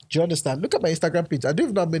 Do you understand? Look at my Instagram page. I don't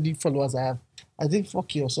even know how many followers I have. I think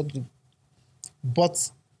 4K or something.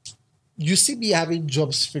 But you see me having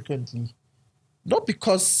jobs frequently. Not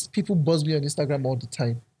because people buzz me on Instagram all the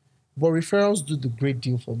time. But referrals do the great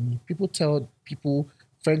deal for me. People tell people,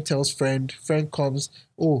 friend tells friend comes,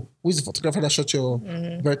 oh, who's the photographer that shot your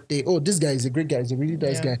birthday? Oh, this guy is a great guy. He's a really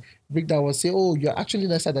nice guy. Break that one, say, oh, you're actually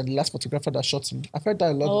nicer than the last photographer that shot me. I've heard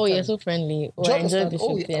that a lot of times. You're so friendly. Oh, I enjoyed the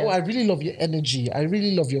shoot, I really love your energy. I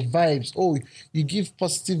really love your vibes. Oh, you give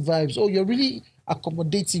positive vibes. Oh, you're really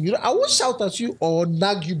accommodating. I won't shout at you or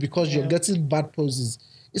nag you because you're getting bad poses.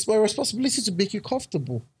 It's my responsibility to make you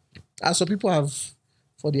comfortable. And so people have...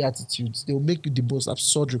 for the attitudes. They will make you the most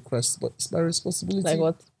absurd requests, but it's my responsibility. Like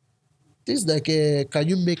what? This like, can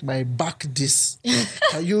you make my back this?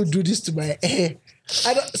 Can you do this to my hair?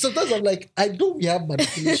 Sometimes I'm like, I know we have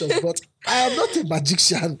manipulations, but I am not a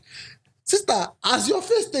magician. Sister, as your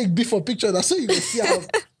face take before picture, that's so you can see how...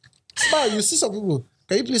 Smile, you see some people.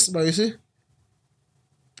 Can you please smile, you see?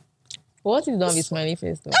 What is done with smiley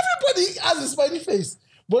face though? Everybody has a smiley face.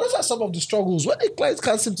 But those are some of the struggles. When the clients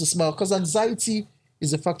can't seem to smile, because anxiety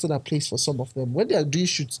is a factor that plays for some of them. When they are doing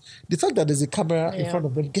shoots, the fact that there's a camera in front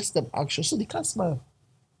of them gets them anxious, so they can't smile.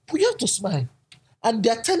 But you have to smile. And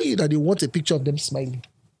they're telling you that they want a picture of them smiling.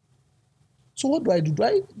 So what do I do? Do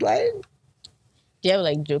you have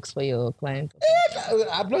like jokes for your client?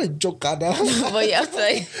 I'm not a joker now. But you have to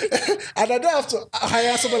like... And I don't have to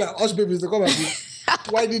hire someone like Hush Babies to come and be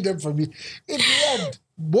whining them for me. In the end,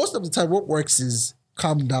 most of the time what works is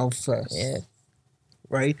calm down first. Yeah.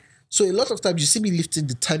 Right? So a lot of times you see me lifting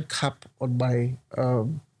the time cap on my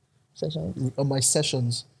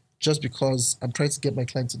sessions just because I'm trying to get my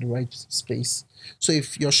clients in the right space. So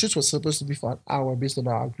if your shoot was supposed to be for an hour based on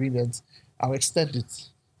our agreement, I'll extend it,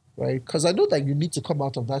 right? Because I know that you need to come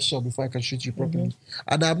out of that shot before I can shoot you properly.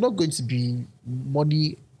 And I'm not going to be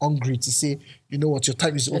money hungry to say, you know what, your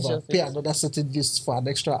time is over. Pay another certain list for an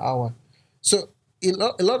extra hour. So a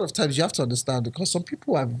lot of times you have to understand, because some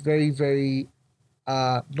people are very, very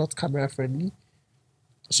not camera friendly.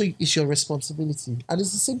 So it's your responsibility. And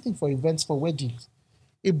it's the same thing for events, for weddings.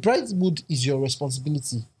 A bride's mood is your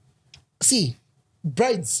responsibility. See,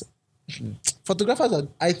 brides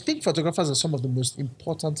I think photographers are some of the most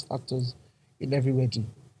important factors in every wedding.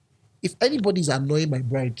 If anybody's annoying my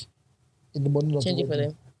bride in the morning of Change the it for wedding,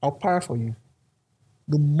 them. I'll para for you.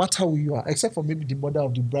 No matter who you are, except for maybe the mother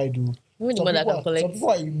of the bride who Even the mother can collect. some people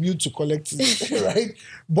are immune to collecting, right?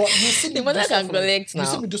 But you see me The mother do can stuff collect you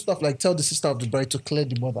see now. me do stuff like tell the sister of the bride to clear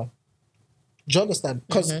the mother. Do you understand?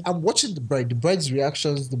 Because I'm watching the bride's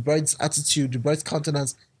reactions, the bride's attitude, the bride's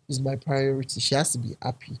countenance is my priority. She has to be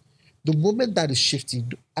happy. The moment that is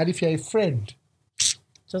shifting, and if you're a friend,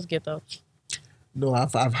 Just get out. no,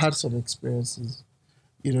 I've had some experiences.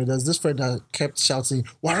 You know, there's this friend that kept shouting,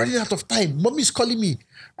 "We're running out of time. Mommy's calling me."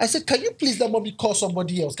 I said, "Can you please let mommy call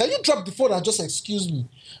somebody else? Can you drop the phone and just excuse me?"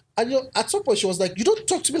 And you know, at some point she was like, "You don't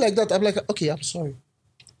talk to me like that." I'm like, "Okay, I'm sorry.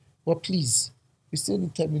 But please, we still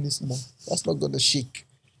need 10 minutes more. That's not gonna shake."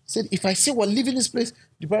 Said, "If I say we're leaving this place,"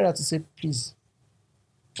 the bride had to say, "Please,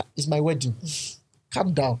 it's my wedding.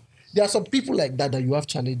 Calm down." There are some people like that you have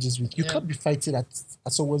challenges with. You can't be fighting at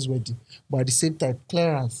someone's wedding. But at the same time,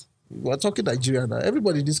 clearance. We're talking Nigeria now.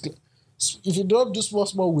 Everybody needs if you don't do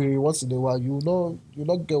small way once in a while, you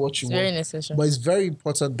not get what you want. Very necessary. But it's very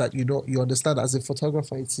important that you understand as a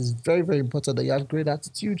photographer, it is very, very important that you have great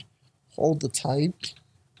attitude all the time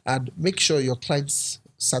and make sure your client's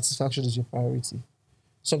satisfaction is your priority.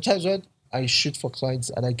 Sometimes when I shoot for clients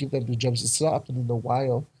and I give them the jobs, it's not happening in a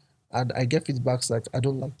while, and I get feedbacks like, "I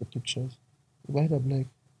don't like the pictures." Why I'm like,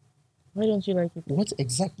 why don't you like it? what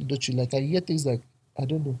exactly don't you like? I hear things like, "I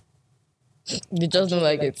don't know." They just don't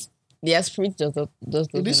like it. Their spirit just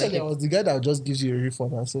doesn't Initially, like I it. was the guy that just gives you a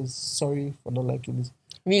refund and says, "Sorry for not liking it."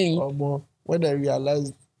 Really? Or more. When I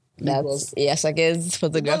realized That's Ashake's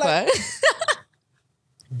photographer.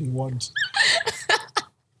 be warned.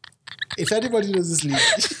 If anybody knows this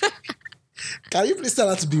league, can you please tell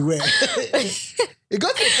her to beware? It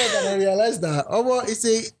got to the point that I realized that it's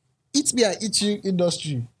a eat me, I eat you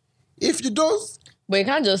industry. If you don't, But you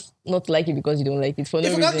can't just not like it because you don't like it for no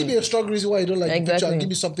if you reason. can't give me a strong reason why you don't like the picture Exactly. and give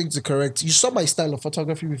me something to correct, you saw my style of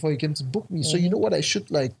photography before you came to book me, so you know what I shoot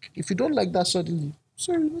like. If you don't like that suddenly,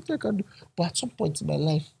 sorry, nothing I can do. But at some point in my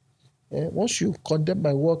life, once you condemn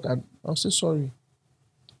my work, and I'll say sorry.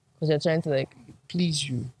 Because you're trying to like. Please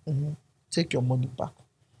you, take your money back.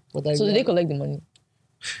 But So did they collect the money?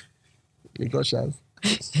 Lagosians.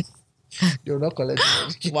 They'll not collect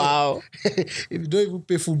the money. Wow. If you don't even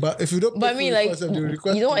pay full back, if you don't pay But I mean, like, request, they'll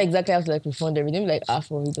request you don't exactly have to like refund everything, like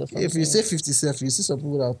half of it or something. If you say 57, you see some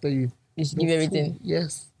people that'll tell you, you should no give everything. food.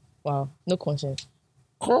 Yes. Wow. No conscience.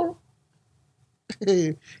 Call.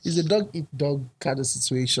 It's a dog eat dog kind of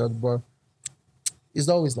situation, but it's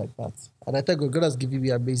not always like that. And I think God has given me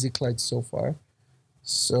amazing clients so far.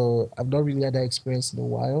 So I've not really had that experience in a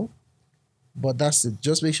while. But that's it.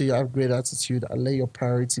 Just make sure you have great attitude and let your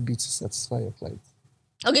priority be to satisfy your clients.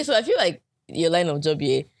 Okay, so I feel like your line of job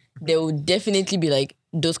here, there would definitely be like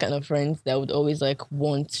those kind of friends that would always like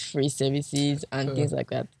want free services and things like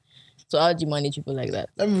that. So how do you manage people like that?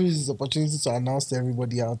 Let me use this opportunity to announce to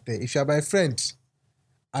everybody out there. If you're my friend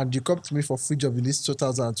and you come to me for free job in this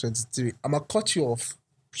 2023, I'm going to cut you off.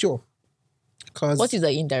 Pure. Because What is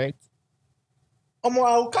like indirect?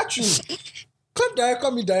 I'll catch you. Come direct,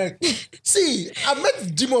 come indirect. See, I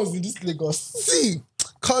met demons in this Lagos. See,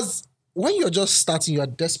 because when you're just starting, you're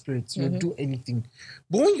desperate. You'll do anything.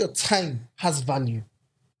 But when your time has value,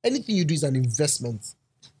 anything you do is an investment.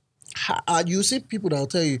 You see people that will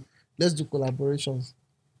tell you, let's do collaborations.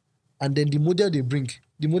 And then the model they bring,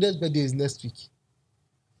 the model's birthday is next week.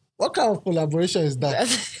 What kind of collaboration is that?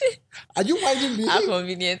 Are you minding me? How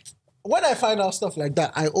convenient. When I find out stuff like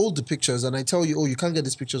that, I hold the pictures and I tell you, you can't get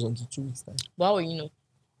these pictures until 2 weeks' time. How will you know?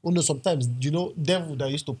 Oh no, sometimes, devil that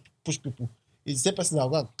used to push people, it's the same person that will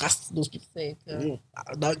go and cast those people. Say it.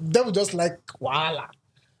 Now, devil just like, voila.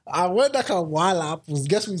 And when that kind of voila happens,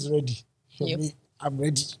 guess who is ready? For me, I'm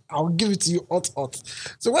ready. I'll give it to you hot.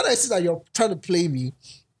 So when I see that you're trying to play me,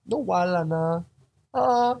 no voila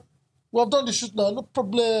now. We have done the shoot now, no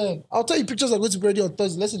problem. I'll tell you pictures are going to be ready on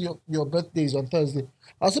Thursday. Let's say your birthday is on Thursday.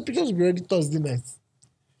 I'll say pictures will be ready Thursday night.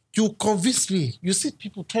 You convince me. You see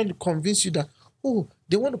people trying to convince you that,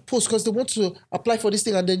 they want to post because they want to apply for this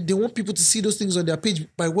thing and then they want people to see those things on their page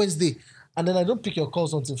by Wednesday. And then I don't pick your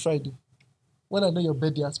calls until Friday when I know your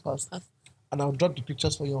birthday has passed. And I'll drop the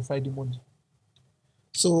pictures for you on Friday morning.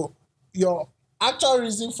 So your actual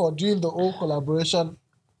reason for doing the whole collaboration,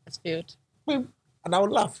 it's failed. And I'll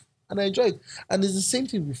laugh. And I enjoy it. And it's the same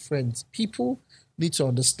thing with friends. People need to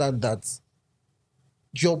understand that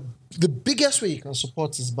the biggest way you can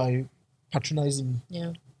support is by patronizing me.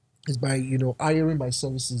 Yeah. Is by, hiring my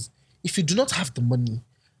services. If you do not have the money,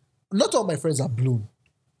 not all my friends are blown.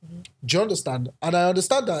 Do you understand? And I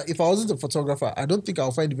understand that if I wasn't a photographer, I don't think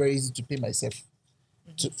I'll find it very easy to pay myself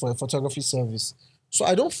for a photography service. So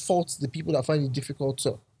I don't fault the people that find it difficult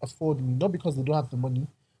to afford me, not because they don't have the money,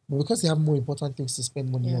 but because they have more important things to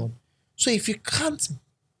spend money on. So if you can't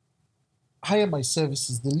hire my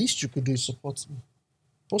services, the least you could do is support me.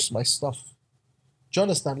 Post my stuff. Do you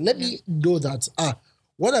understand? Let me know that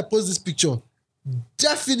when I post this picture,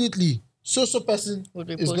 definitely so person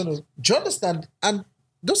is gonna. Do you understand? And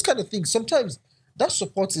those kind of things. Sometimes that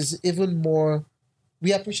support is even more.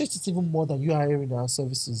 We appreciate it even more than you hiring our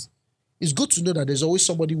services. It's good to know that there's always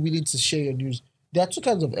somebody willing to share your news. There are two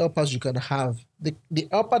kinds of helpers you can have: the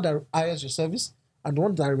helper that hires your service, and the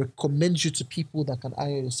one that recommends you to people that can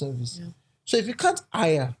hire your service. Yeah. So if you can't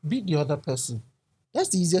hire, be the other person. That's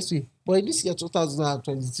the easiest way. But in this year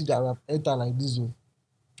 2022 that we have entered like this,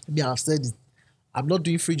 I've said it. I'm not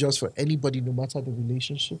doing free jobs for anybody, no matter the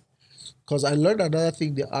relationship. Because I learned another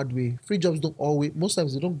thing the hard way. Free jobs don't always, most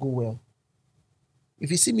times they don't go well.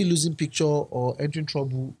 If you see me losing picture or entering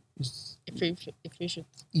trouble, it's free shoot.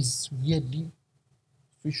 It's weirdly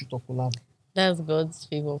free shoot or collab. That's God's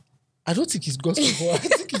favor. I don't think it's God's favor. I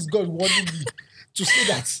think it's God wanting me to say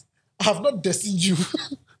that I have not destined you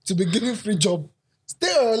to be giving free job.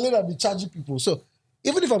 Stay alone and be charging people. So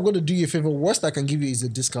even if I'm going to do you a favor, worst I can give you is a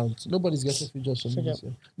discount. Nobody's getting free jobs from me this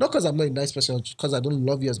year. Not because I'm not a nice person, because I don't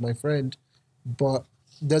love you as my friend, but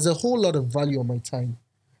there's a whole lot of value on my time.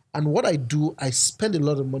 And what I do, I spend a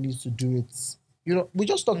lot of money to do it. You know, we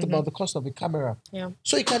just talked about the cost of a camera. Yeah.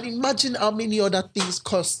 So you can imagine how many other things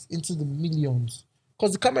cost into the millions.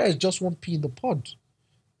 Because the camera is just one pea in the pod.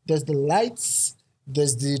 There's the lights,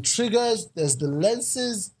 there's the triggers, there's the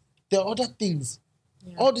lenses, there are other things.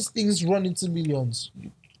 Yeah. All these things run into millions.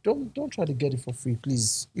 Don't try to get it for free,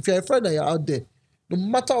 please. If you're a friend and you're out there, no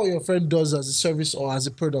matter what your friend does as a service or as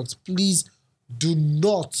a product, please do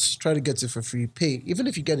not try to get it for free. Pay. Even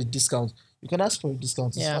if you get a discount, you can ask for a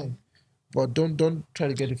discount. It's fine. But don't try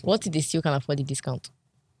to get it for free. What if they still can afford the discount?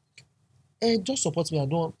 Just support me. I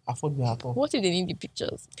don't afford me at all. What if they need the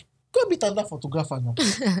pictures? Go meet another photographer now.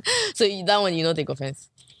 So that one, you don't take offense.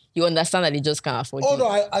 You understand that they just can't afford you. No,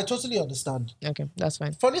 I totally understand. Okay, that's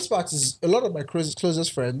fine. Funniest part is a lot of my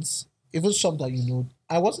closest friends, even some that you know,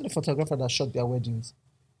 I wasn't a photographer that shot their weddings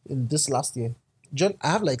in this last year. John, I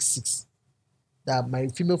have like 6 that my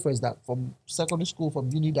female friends that from secondary school, from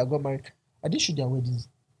uni that got married. I didn't shoot their weddings.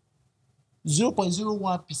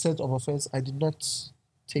 0.01% of offense I did not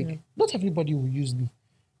take. Mm. Not everybody will use me.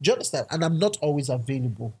 Do you understand? And I'm not always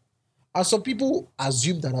available. And some people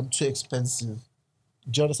assume that I'm too expensive.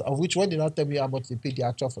 Do you understand? Of which when they not tell me how much they pay the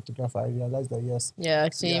actual photographer, I realize that yes. Yeah,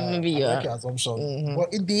 actually, maybe you are. Assumption. Mm-hmm.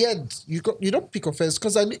 But in the end, you don't pick offense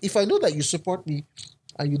because if I know that you support me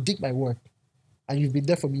and you dig my work and you've been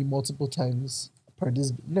there for me multiple times per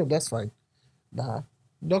this, no, that's fine. Nah.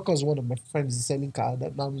 Not because one of my friends is selling cars,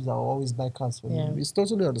 that means I'll always buy cars for me. It's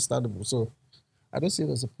totally understandable. So I don't see it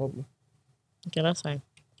as a problem. Okay, that's fine.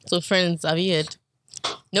 So friends, have you heard?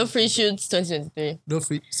 No free shoots 2023. No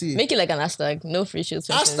free. See. Make it like an hashtag. No free shoots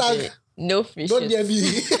 2023. Hashtag. No free shoots. Don't near me.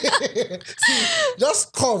 See,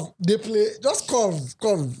 just come. They play. Just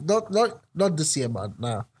come. Not this year, man.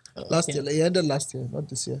 Nah. Last year. It ended last year. Not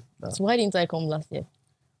this year. Nah. So why didn't I come last year?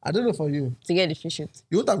 I don't know for you. To get the free shoot.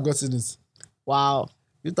 You wouldn't have gotten it. Wow.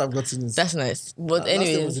 You would have gotten it. That's nice. But anyway.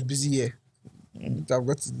 Last year was a busy year. You would have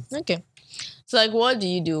gotten it. Okay. So like what do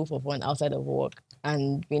you do for fun outside of work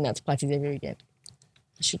and being at parties every weekend?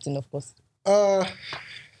 Shooting, of course.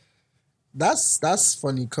 That's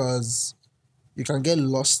funny because you can get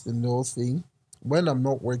lost in the whole thing. When I'm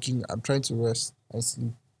not working, I'm trying to rest and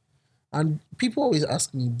sleep. And people always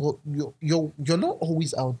ask me, but you're not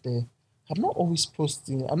always out there. I'm not always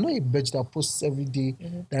posting. I'm not a bitch that posts every day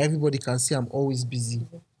that everybody can see I'm always busy.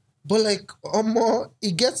 Mm-hmm. But like,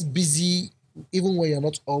 it gets busy even when you're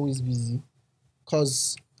not always busy.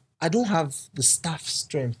 Because I don't have the staff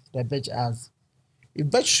strength that Betch has. If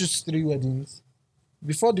Betch shoots 3 weddings,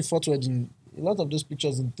 before the 4th wedding, a lot of those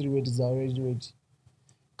pictures in 3 weddings are already ready.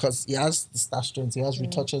 Because he has the staff strength, he has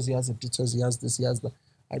retouchers, he has editors, he has this, he has that.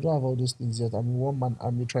 I don't have all those things yet. I'm a one-man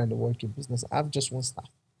army trying to work in business. I have just one staff.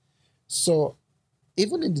 So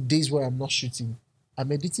even in the days where I'm not shooting,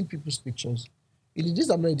 I'm editing people's pictures. In the days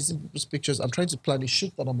I'm not editing people's pictures, I'm trying to plan a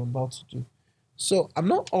shoot that I'm about to do. So I'm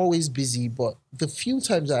not always busy, but the few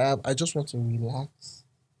times I have, I just want to relax,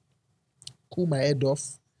 cool my head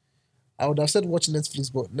off. I would have said watch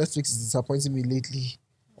Netflix, but Netflix is disappointing me lately.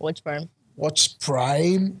 Watch Prime. Watch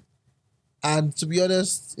Prime. And to be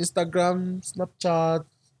honest, Instagram, Snapchat,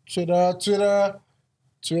 Twitter.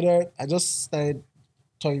 I just started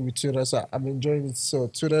toying with Twitter, so I'm enjoying it. So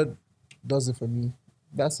Twitter does it for me.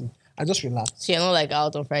 That's it. I just relax. So you're not like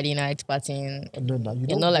out on Friday night partying. No. You You're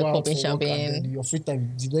don't not like go out popping for work and champagne. then your free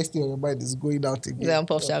time, the next thing on your mind is going out again. You don't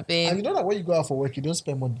pop And champagne. you know that when you go out for work, you don't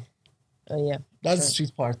spend money. Oh yeah. That's the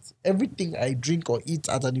sweet part. Everything I drink or eat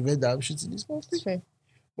at an event that I'm shooting is for free. True.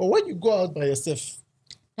 But when you go out by yourself,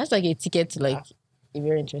 that's like a ticket to like a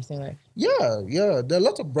very interesting life. Yeah. There are a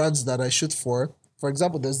lot of brands that I shoot for. For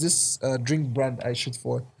example, there's this drink brand I shoot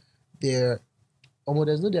for. There's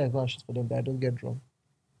no day I go and shoot for them that I don't get drunk.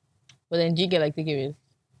 But then do you get like takeaways?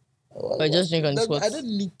 Or just drink on the spot? I don't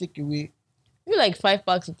need takeaway. Maybe like 5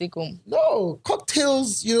 packs to take home. No,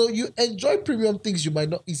 cocktails, you enjoy premium things you might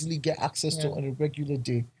not easily get access to on a regular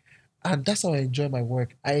day. And that's how I enjoy my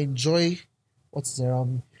work. I enjoy what's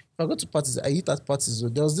around me. If I go to parties, I eat at parties.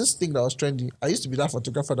 There was this thing that was trending. I used to be that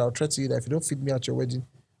photographer that would threaten you that if you don't feed me at your wedding,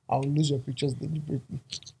 I'll lose your pictures deliberately.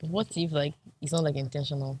 But what if like it's not like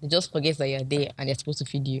intentional? They just forget that you're there and they're supposed to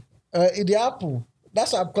feed you. In the Apple.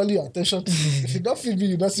 That's why I'm calling your attention to. If you don't feed me,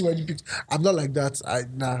 you don't see any pictures. I'm not like that.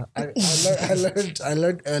 I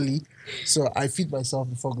learned early, so I feed myself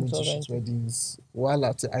before going to shoot weddings. While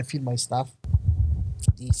I feed my staff,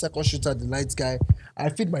 the second shooter, the lights guy, I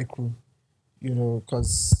feed my crew.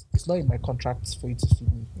 Because it's not in my contract for you to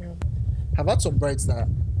feed me. Yeah. I've had some brides that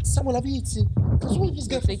Samuel, have you eaten? Because what is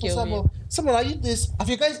get for Samuel? Samuel, are you this? Have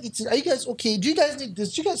you guys eaten? Are you guys okay? Do you guys need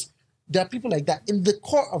this? Do you guys? There are people like that in the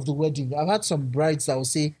core of the wedding. I've had some brides that will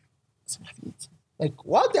say, like,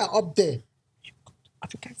 while they're up there,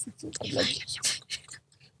 have you guys eaten? I'm like,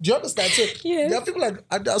 do you understand? So there are people like,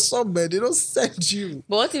 and there are some men, they don't send you.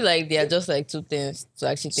 But what if like they are just like two things to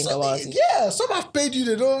actually think about it? Yeah, some have paid you,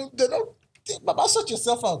 they don't Baba, sort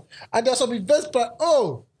yourself out. And there's some event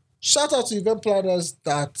planners. Shout out to event planners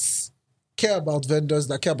that care about vendors,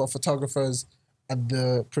 that care about photographers, and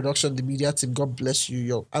the production, the media team. God bless you.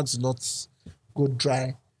 Your hands do not go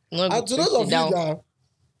dry. And to those of you that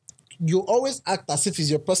you always act as if it's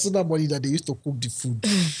your personal money that they used to cook the food.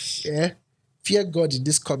 Yeah. Fear God in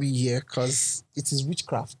this coming year, because it is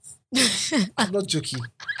witchcraft. I'm not joking.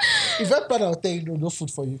 Event planner will tell you no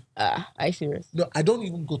food for you. Are you serious? No, I don't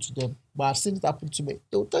even go to them, but I've seen it happen to me.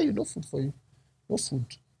 They will tell you no food for you. No food.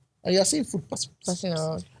 And you're saying food passing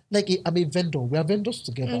around. Like, I'm a vendor. We are vendors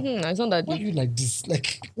together. It's not that. Why are you like this?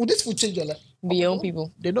 Like, will this food change your life? Beyond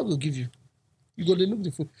people. They're not going to give you. You go to look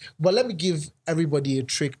the food. But let me give everybody a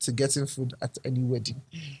trick to getting food at any wedding.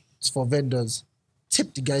 It's for vendors.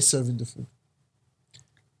 Tip the guy serving the food.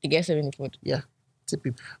 The guy serving the food? Yeah. Tip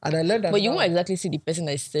him. And I learned that. But you won't exactly see the person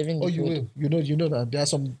that is serving the food. Oh, you will. You know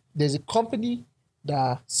that there's a company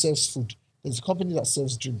that serves food. There's a company that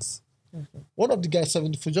serves drinks. Mm-hmm. One of the guys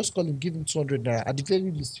serving the food, just call him, give him 200 naira. At the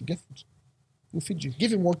very least, you get food. We'll feed you.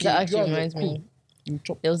 Give him 1 kilo. That actually reminds me. You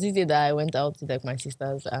chop. There was this day that I went out with like my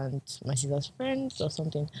sisters and my sister's friends or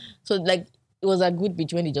something. So like it was a good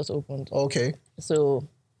beach when it just opened. Okay. So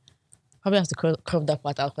probably have to curve that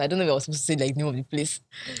part out. I don't know if I was supposed to say like the name of the place.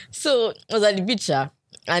 So it was at the beach,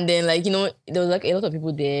 and then like there was like a lot of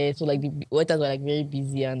people there. So like the waiters were like very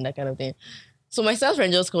busy and that kind of thing. So my sister's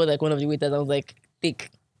friend just called like one of the waiters. I was like,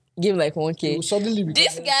 give like 1K.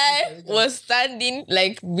 This guy was standing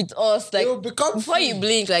like with us, like before you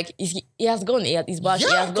blink, like he has gone. He's back. Yeah,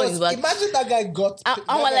 he has gone. He's back. Imagine that guy got. And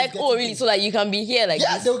we're like, oh really? So like you can be here like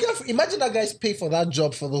this. They'll get. Imagine that guy's pay for that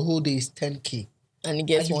job for the whole day is 10K, and he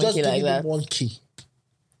gets 1K like that. 1K.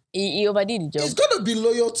 He overdid the job. He's gonna be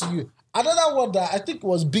loyal to you. Another one that I think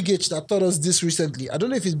was Big H that taught us this recently. I don't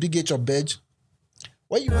know if it's Big H or Bedge.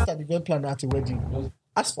 When you meet an event planner at a wedding,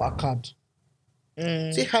 ask for a card.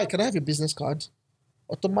 Say, hi, can I have your business card?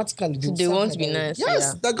 Automatically, they want to be nice.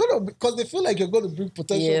 Yes, they're gonna, because they feel like you're going to bring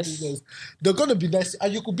potential business. They're going to be nice,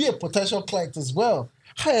 and you could be a potential client as well.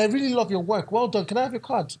 Hi, I really love your work. Well done. Can I have your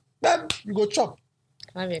card? Then you go chop.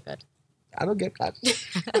 Can I have your card? I don't get card. You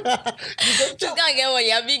just can't get one.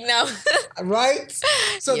 You're big now, right?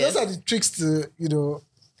 So those are the tricks to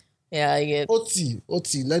Yeah, I get OT,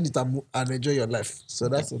 learn it and enjoy your life. So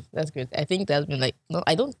that's it. That's good. I think that's been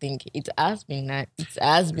I don't think it has been nice.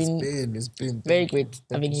 It's been very great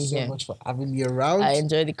having you here. Thank you so much for having me around. I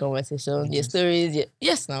enjoyed the conversation, your stories.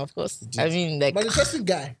 Yes, now of course. I mean, like, but interesting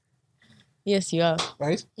guy. Yes, you are.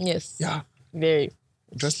 Right? Yes. Yeah. Very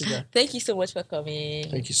interesting guy. Thank you so much for coming.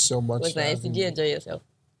 Thank you so much. It was nice. Did you enjoy yourself?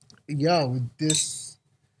 Yeah, with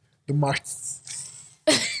the marks.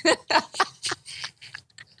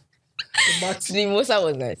 The mimosa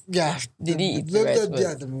was nice. Yeah. Did he eat the rice?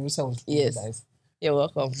 Yeah, the mimosa was really nice. You're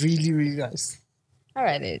welcome. Really, really nice. All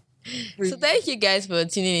right, then. Really. So thank you guys for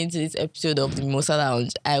tuning into this episode of the Mimosa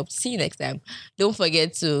Lounge. I hope to see you next time. Don't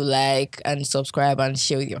forget to like and subscribe and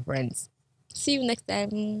share with your friends. See you next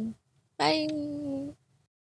time. Bye.